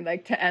just thinking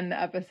like to end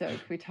the episode,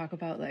 can we talk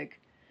about like,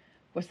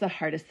 what's the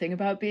hardest thing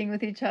about being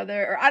with each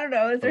other? Or I don't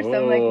know, is there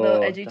some like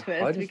little edgy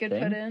twist we could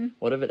put in?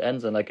 What if it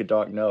ends on like a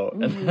dark note?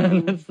 And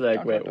then it's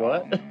like, wait,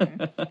 what?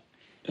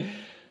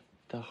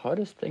 The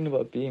hardest thing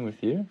about being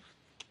with you?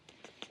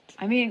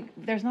 I mean,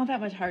 there's not that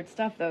much hard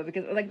stuff though,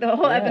 because like the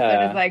whole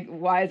episode is like,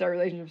 why is our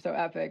relationship so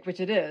epic? Which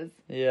it is.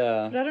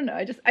 Yeah. But I don't know.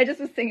 I just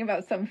was thinking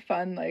about some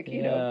fun, like,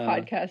 you know,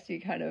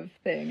 podcasty kind of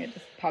thing. It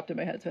just popped in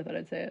my head, so I thought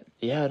I'd say it.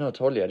 Yeah, no,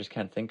 totally. I just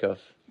can't think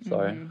of.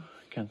 Sorry.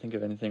 Can't think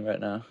of anything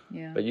right now.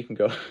 Yeah. But you can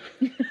go.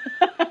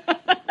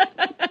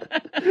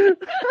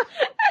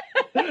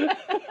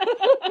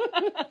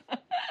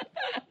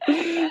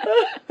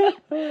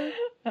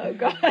 Oh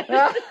God.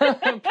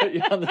 Put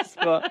you on the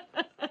spot.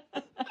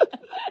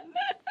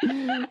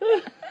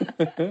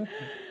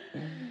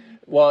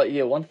 Well,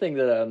 yeah, one thing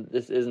that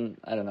this isn't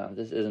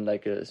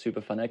like a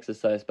super fun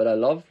exercise, but I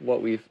love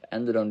what we've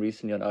ended on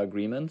recently on our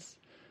agreements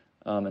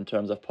in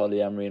terms of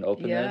polyamory and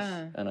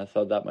openness, and I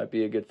thought that might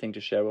be a good thing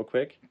to share real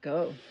quick.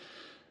 Go.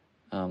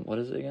 What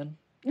is it again?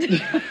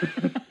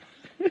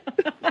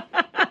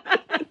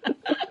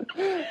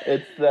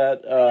 It's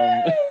that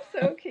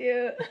so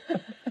cute.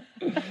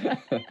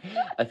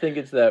 I think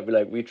it's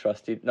that we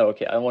trust you. No,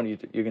 okay, I want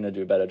you're gonna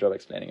do a better job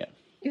explaining it.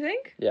 You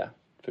think? Yeah,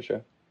 for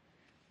sure.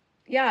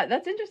 Yeah,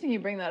 that's interesting you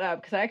bring that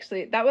up, because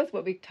that was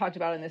what we talked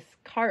about in this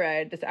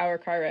hour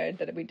car ride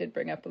that we did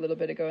bring up a little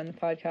bit ago in the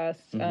podcast.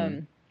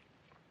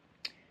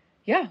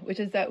 Which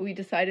is that we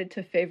decided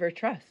to favor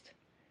trust.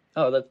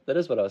 Oh, that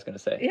is what I was going to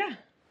say.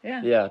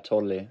 Yeah,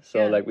 totally.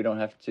 So like we don't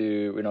have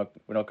to, we're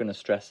not going to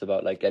stress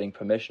about like getting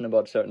permission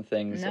about certain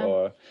things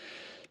or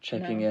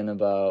checking in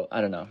about,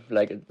 I don't know,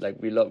 like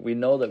we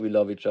know that we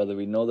love each other,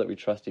 we know that we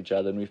trust each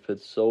other, and we've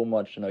put so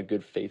much in our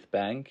good faith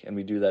bank, and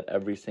we do that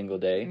every single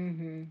day.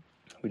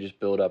 We just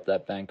build up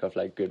that bank of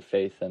like good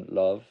faith and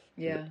love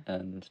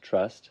and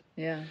trust.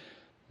 Yeah.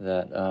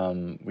 That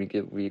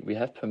we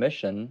have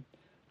permission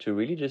to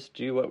really just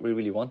do what we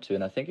really want to,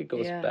 and I think it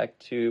goes back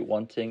to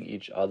wanting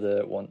each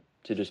other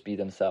to just be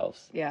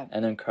themselves. Yeah.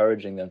 And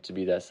encouraging them to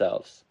be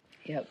themselves.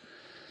 Yep.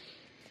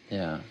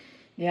 Yeah.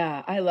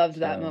 Yeah, I loved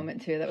that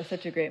moment too. That was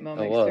such a great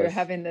moment. We were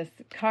having this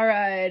car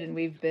ride, and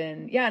we've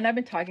been, and I've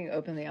been talking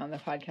openly on the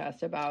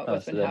podcast about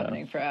what's been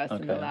happening for us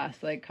in the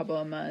last like couple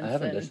of months. I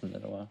haven't listened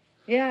in a while.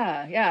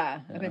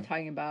 Yeah. I've been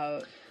talking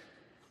about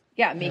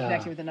me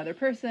connecting with another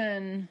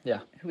person. Yeah.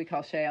 Who we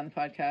call Shay on the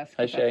podcast.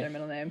 Hi, Shay. That's their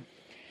middle name.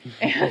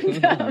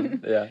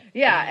 And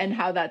and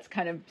how that's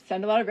kind of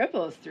sent a lot of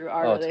ripples through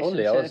our relationship.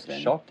 Totally. I was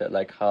shocked at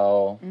like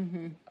how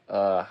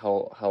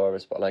how I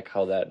respond, like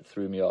how that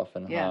threw me off,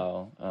 and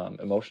how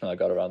emotional I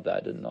got around that. I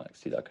did not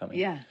see that coming.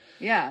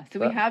 Yeah. So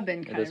we have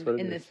been kind of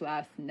in this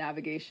last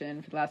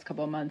navigation for the last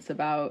couple of months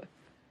about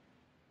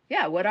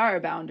what are our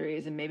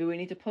boundaries, and maybe we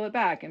need to pull it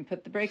back and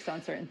put the brakes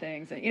on certain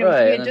things. And,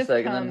 right, and it's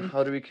like, and then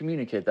how do we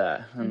communicate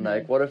that? And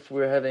like, what if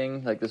we're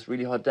having like this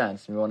really hot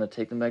dance and we want to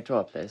take them back to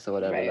our place or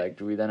whatever? Right. Like,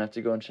 do we then have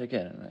to go and check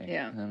in?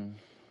 And,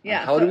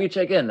 like, how do we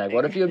check in? Like,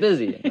 what if you're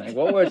busy? Like,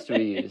 what words do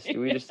we use? Do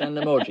we just send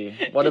an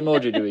emoji? What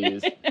emoji do we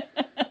use?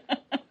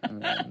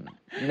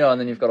 And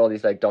then you've got all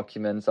these like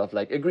documents of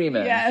like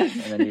agreements,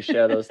 and then you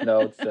share those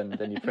notes, and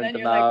then you print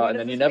them out, and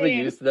then you never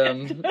use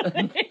them,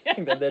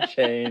 and then they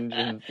change,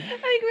 and I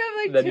think we have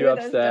like then 2 you're of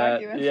those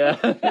upset,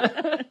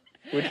 documents.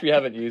 Which we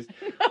haven't used.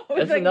 No,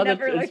 That's like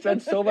another. It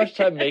spent so much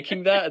time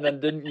making that, and then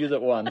didn't use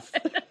it once.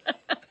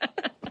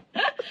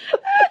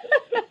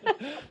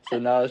 So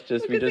now it's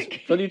just we just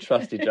fully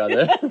trust each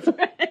other. That's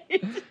right.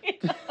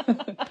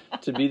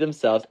 To be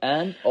themselves,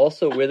 and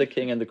also we're the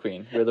king and the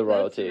queen, we're the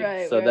royalty.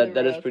 Right, so that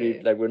is pretty,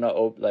 like, we're not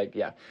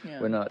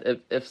we're not,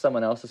 if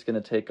someone else is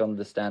going to take on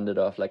the standard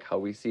of like how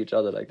we see each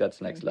other, like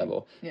that's next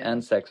level,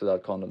 and sex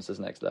without condoms is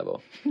next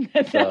level.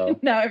 So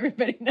now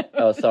everybody knows.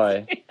 Oh,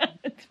 sorry.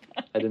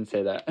 I didn't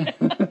say that.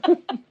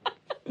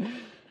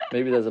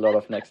 Maybe there's a lot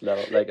of next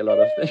level, like a lot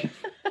of things.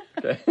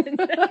 Okay.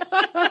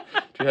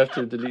 Do you have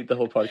to delete the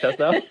whole podcast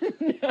now?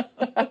 No.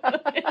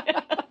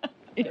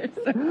 You're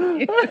so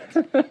cute.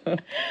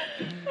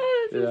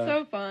 This is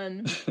so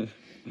fun.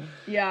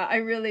 Yeah, I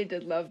really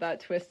did love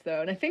that twist,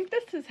 though. And I think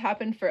this has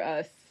happened for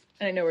us.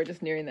 And I know we're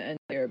just nearing the end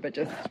here, but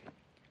just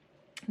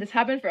this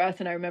happened for us.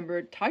 And I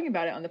remember talking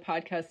about it on the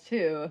podcast,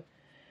 too,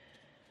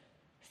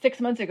 6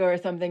 months ago or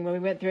something, when we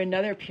went through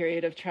another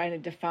period of trying to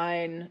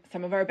define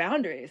some of our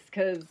boundaries.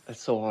 Because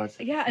it's so hard.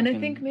 Yeah, and I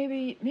think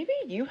maybe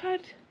you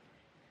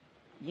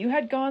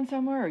had gone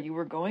somewhere, or you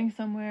were going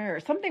somewhere, or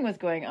something was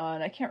going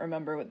on. I can't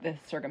remember what the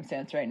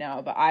circumstance right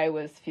now, but I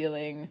was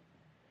feeling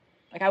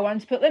like I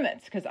wanted to put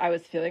limits because I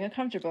was feeling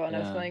uncomfortable, and I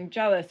was feeling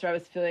jealous, or I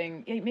was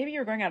feeling, maybe you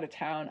were going out of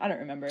town. I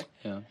don't remember.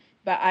 Yeah.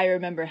 But I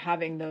remember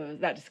having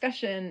that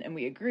discussion, and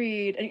we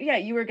agreed. And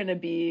you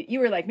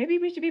were like, maybe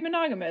we should be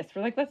monogamous.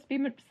 We're like, let's be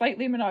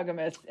slightly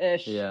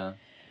monogamous-ish. Yeah.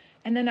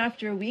 And then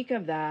after a week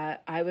of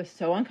that, I was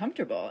so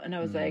uncomfortable. And I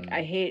was like,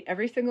 I hate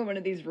every single one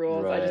of these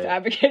rules I just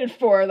advocated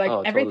for.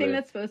 Like, everything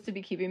that's supposed to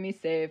be keeping me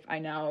safe, I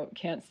now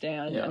can't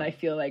stand. Yeah. And I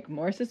feel like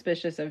more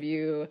suspicious of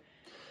you,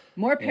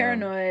 more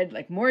paranoid,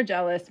 like more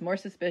jealous, more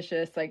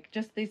suspicious. Like,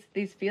 just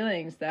these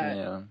feelings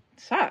that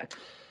suck.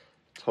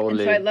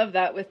 Totally. And so I love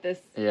that with this.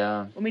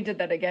 Yeah. When we did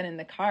that again in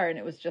the car, and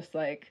it was just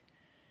like,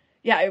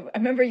 I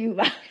remember you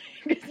laughing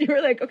because you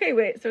were like, okay,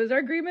 wait, so is our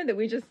agreement that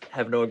we just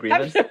have no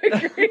agreements? Have no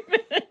agreements.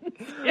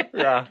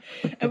 Yeah.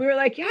 And we were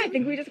like, I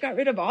think we just got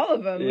rid of all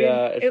of them.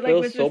 Yeah, it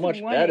feels so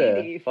much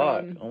better.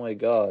 Fuck. Oh my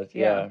god.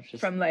 Yeah.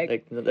 Just, from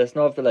like there's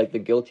no the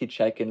guilty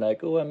check and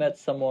like, oh, I met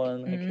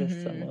someone, I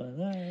kissed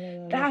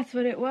someone. That's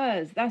what it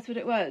was.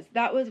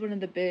 That was one of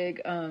the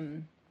big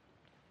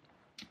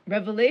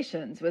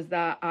revelations, was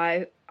that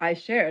I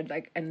shared,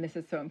 like, and this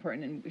is so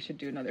important, and we should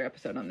do another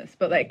episode on this,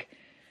 but like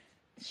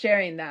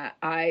sharing that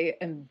I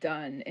am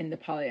done in the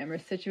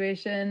polyamorous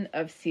situation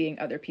of seeing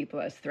other people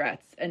as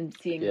threats and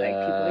seeing like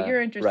people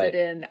you're interested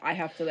in, I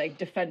have to like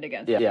defend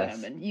against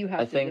them, and you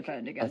have to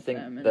defend against them.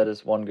 I think that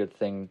is one good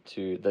thing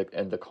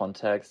in the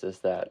context is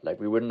that like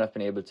we wouldn't have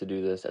been able to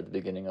do this at the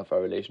beginning of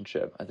our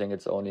relationship. I think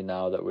it's only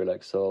now that we're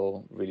like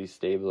so really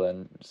stable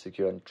and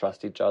secure and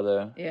trust each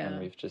other, and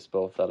we've just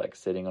both are like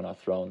sitting on our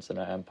thrones in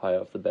our empire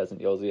of the Bez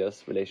and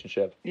Josias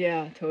relationship.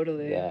 Yeah,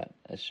 totally. Yeah,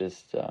 it's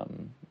just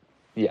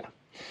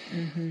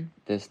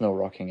there's no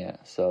rocking it,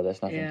 so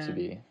there's nothing to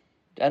be,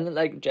 and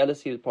like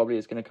jealousy probably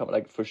is going to come,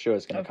 like for sure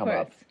it's going to come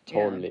up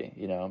totally.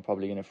 I'm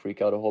probably going to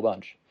freak out a whole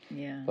bunch,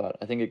 but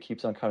I think it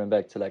keeps on coming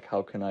back to like,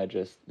 how can I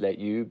just let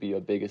you be your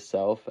biggest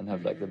self and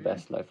have like the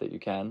best life that you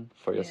can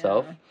for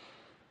yourself,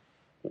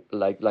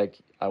 like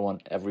I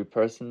want every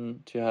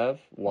person to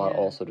have, while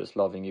also just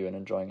loving you and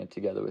enjoying it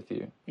together with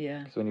you.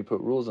 Because when you put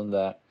rules on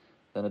that,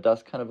 then it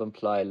does kind of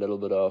imply a little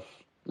bit of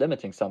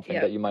limiting something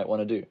that you might want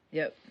to do.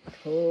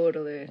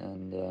 Totally.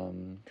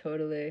 And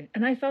totally.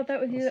 And I felt that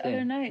with you the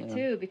other night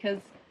too, because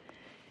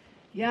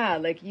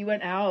like you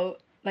went out,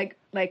 like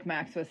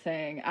Max was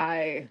saying,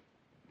 I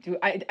do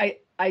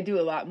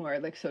a lot more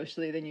like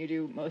socially than you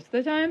do most of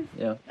the time.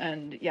 Yeah.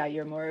 And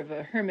you're more of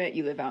a hermit.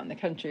 You live out in the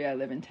country, I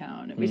live in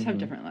town, and we just have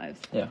different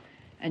lives. Yeah.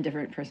 And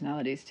different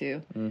personalities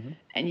too.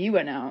 And you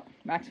went out,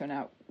 Max went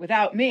out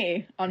without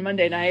me on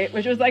Monday night,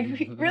 which was like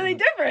really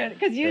different,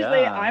 because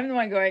usually I'm the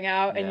one going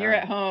out and you're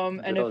at home,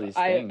 and if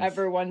I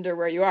ever wonder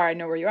where you are, I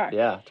know where you are.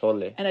 Yeah,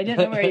 totally. And I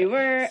didn't know where you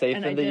were. Safe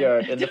in the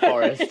yard, in the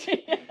forest.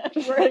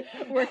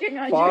 Working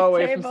on far your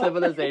away table. from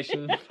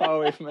civilization, far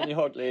away from any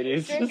hot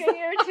ladies. Drinking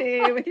your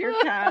tea with your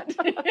cat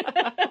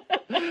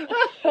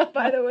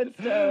by the wood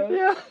stove.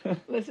 Yeah.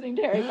 Listening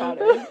to Harry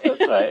Potter.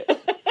 That's right.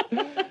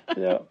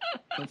 Yeah,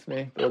 that's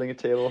me, building a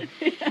table.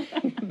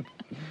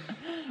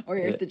 Or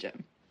you're at the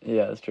gym.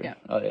 Yeah, that's true. Yeah.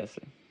 Oh, yeah,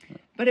 see.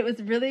 But it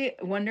was really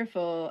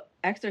wonderful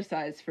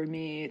exercise for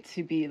me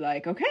to be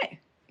like, okay,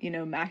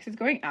 Max is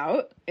going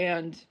out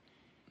and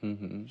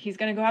he's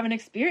going to go have an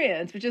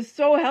experience, which is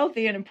so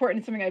healthy and important.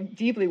 It's something I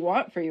deeply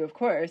want for you, of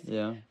course.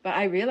 Yeah. But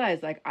I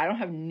realized, like, I don't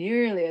have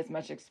nearly as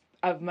much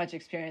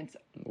experience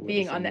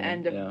being on the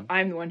end of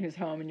I'm the one who's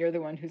home and you're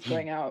the one who's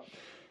going out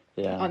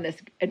on this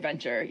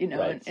adventure,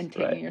 right, and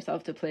taking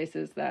yourself to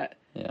places that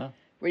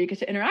where you get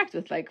to interact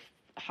with like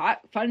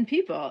hot, fun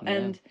people. Yeah.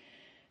 And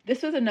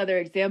this was another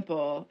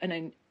example,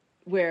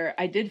 where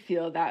I did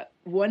feel that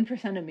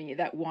 1% of me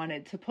that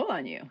wanted to pull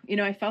on you.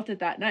 I felt it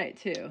that night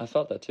too. I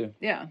felt that too.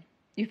 Yeah.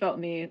 You felt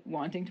me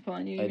wanting to pull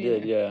on you? I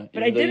did, yeah.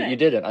 But I didn't. You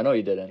didn't. I know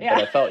you didn't. Yeah.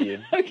 But I felt you.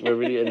 Okay. We're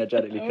really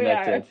energetically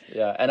connected.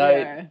 Yeah. And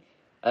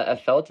I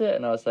felt it,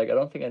 and I was like, I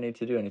don't think I need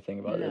to do anything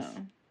about this.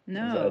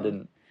 No. So I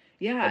didn't.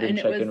 Yeah. I didn't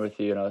check in with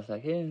you, and I was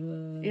like, hey.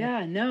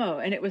 Yeah, no.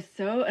 And it was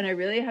and I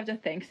really have to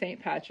thank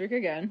St. Patrick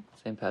again.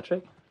 St.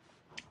 Patrick?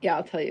 Yeah,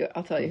 I'll tell you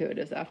who it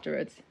is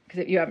afterwards,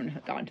 because you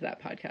haven't gone to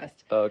that podcast.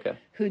 Oh, okay.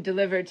 Who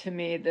delivered to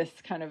me this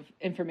kind of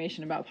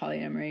information about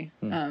polyamory.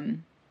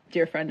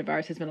 Dear friend of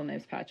ours, his middle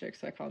name's Patrick,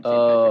 so I call him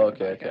St.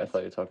 Patrick. Okay. I thought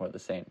you were talking about the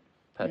Saint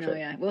Patrick. No,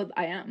 yeah. Well,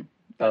 I am.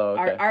 But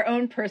our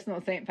own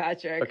personal St.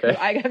 Patrick, who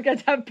I got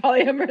to have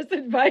polyamorous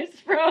advice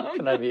from.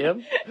 Can I meet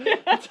him? Yeah.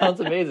 That sounds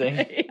amazing.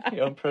 Yeah.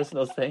 Your own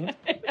personal saint.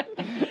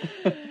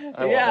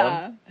 I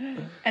want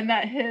one. And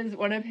that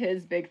one of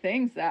his big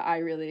things that I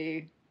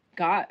really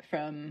got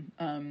from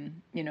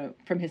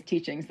from his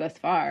teachings thus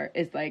far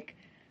is like,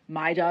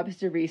 my job is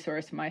to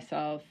resource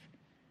myself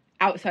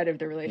outside of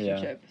the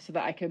relationship so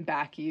that I can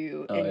back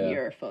you in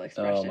your full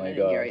expression and in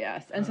your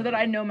yes. And so that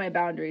I know my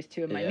boundaries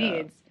too and my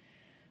needs.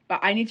 But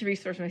I need to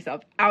resource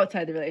myself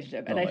outside the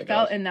relationship. And I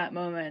felt in that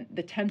moment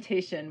the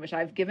temptation, which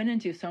I've given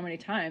into so many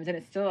times, and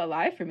it's still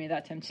alive for me,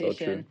 that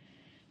temptation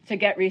to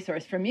get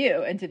resource from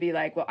you and to be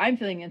like, well, I'm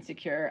feeling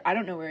insecure. I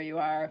don't know where you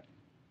are.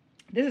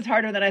 This is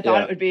harder than I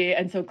thought it would be.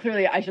 And so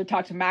clearly I should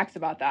talk to Max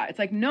about that. It's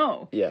like,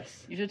 no.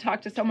 Yes. You should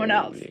talk to someone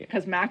else.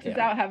 Because Max is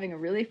out having a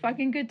really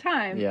fucking good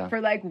time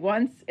for like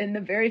once in the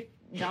very...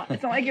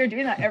 it's not like you're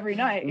doing that every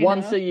night.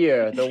 Once a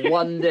year. The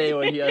one day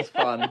when he has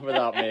fun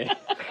without me.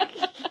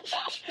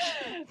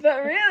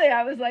 But really,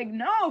 I was like,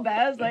 no,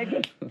 Baz, like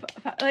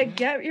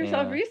get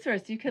yourself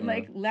resourced. You could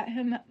let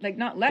him,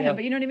 not let him,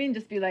 but you know what I mean?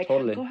 Just be like,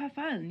 go have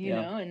fun, you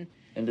know?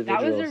 And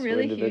that was a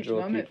really huge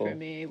moment for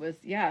me, was,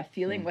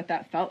 feeling what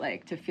that felt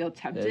like, to feel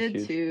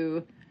tempted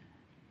to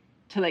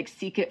like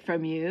seek it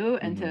from you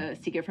and to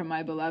seek it from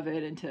my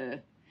beloved and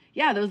to,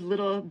 those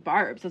little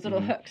barbs, those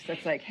little hooks.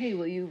 That's like, hey,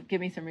 will you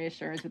give me some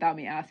reassurance without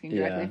me asking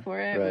directly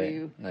for it? Right. Will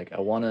you... Like, I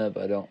want to,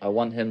 but I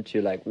want him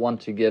to want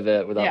to give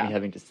it without me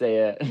having to say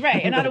it.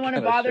 Right, and I don't want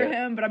to bother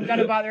him, but I'm going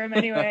to bother him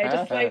anyway,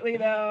 just slightly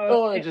though.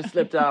 Oh, it just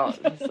slipped out.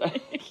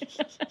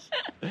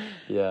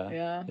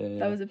 Yeah.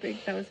 That was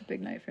a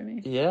big night for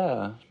me.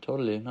 Yeah,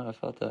 totally. No, I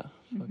felt that.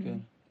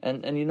 Okay.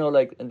 And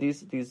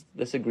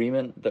this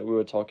agreement that we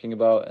were talking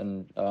about,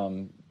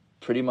 and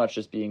pretty much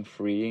just being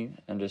free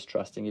and just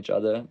trusting each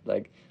other,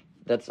 like,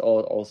 that's all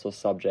also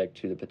subject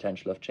to the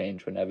potential of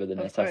change whenever the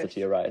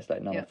necessity arises.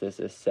 Like, none of this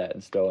is set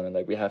in stone, and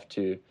like, we have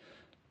to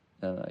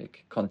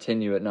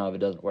continue it now if it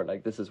doesn't work.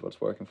 Like, this is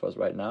what's working for us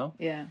right now.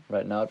 Yeah.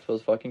 Right now it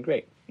feels fucking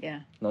great. Yeah.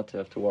 Not to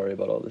have to worry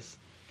about all this.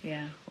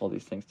 Yeah. All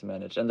these things to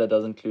manage. And that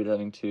does include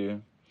having to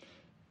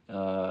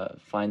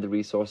find the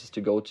resources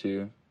to go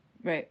to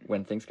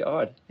when things get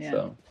hard. Yeah.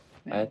 So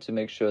I had to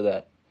make sure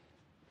that,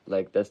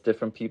 like, there's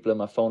different people in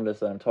my phone list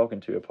that I'm talking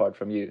to apart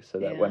from you, so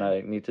that when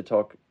I need to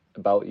talk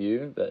about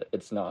you, that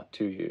it's not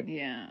to you.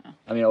 Yeah.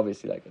 I mean,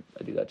 obviously, like,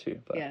 I do that too,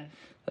 but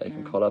that I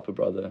can call up a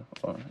brother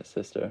or a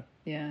sister.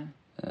 Yeah.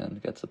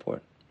 And get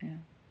support. Yeah.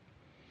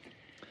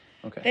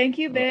 Okay. Thank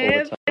you,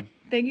 babe.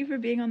 Thank you for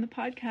being on the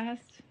podcast.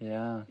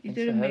 Yeah. You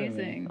did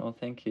amazing. Oh,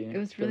 thank you. It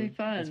was really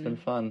fun. It's been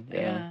fun.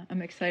 Yeah.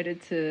 I'm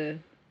excited to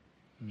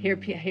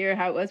hear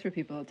how it was for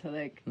people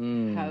to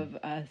have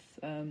us.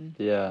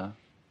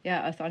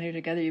 Us on here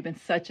together. You've been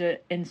such an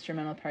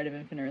instrumental part of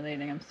Infinite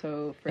Relating. I'm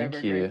so forever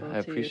grateful to you. I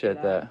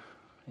appreciate that.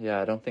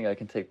 Yeah, I don't think I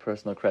can take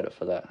personal credit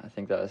for that. I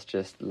think that is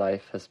just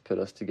life has put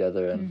us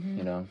together,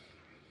 and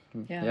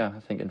I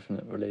think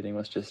Infinite Relating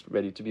was just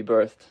ready to be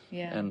birthed.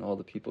 Yeah. And all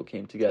the people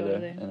came together,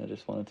 and it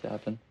just wanted to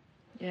happen.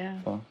 Yeah.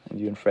 Well, and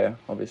you and Freyja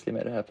obviously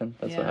made it happen.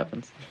 That's what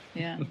happens.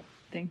 Yeah.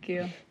 Thank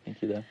you.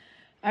 Thank you, Dan.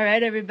 All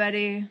right,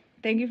 everybody.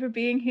 Thank you for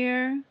being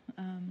here.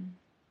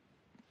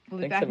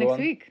 We'll be back next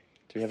week.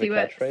 Do we have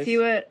a catchphrase?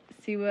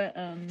 See what.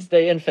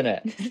 Stay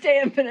infinite. Stay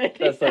infinite.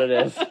 That's what it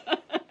is.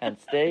 And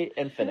stay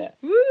infinite.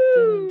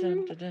 Woo!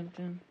 Dun, dun, dun,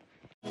 dun,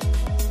 dun.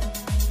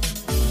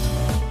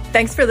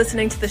 Thanks for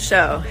listening to the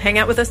show. Hang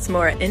out with us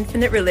more at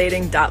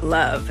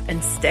infiniterelating.love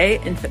and stay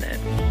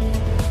infinite.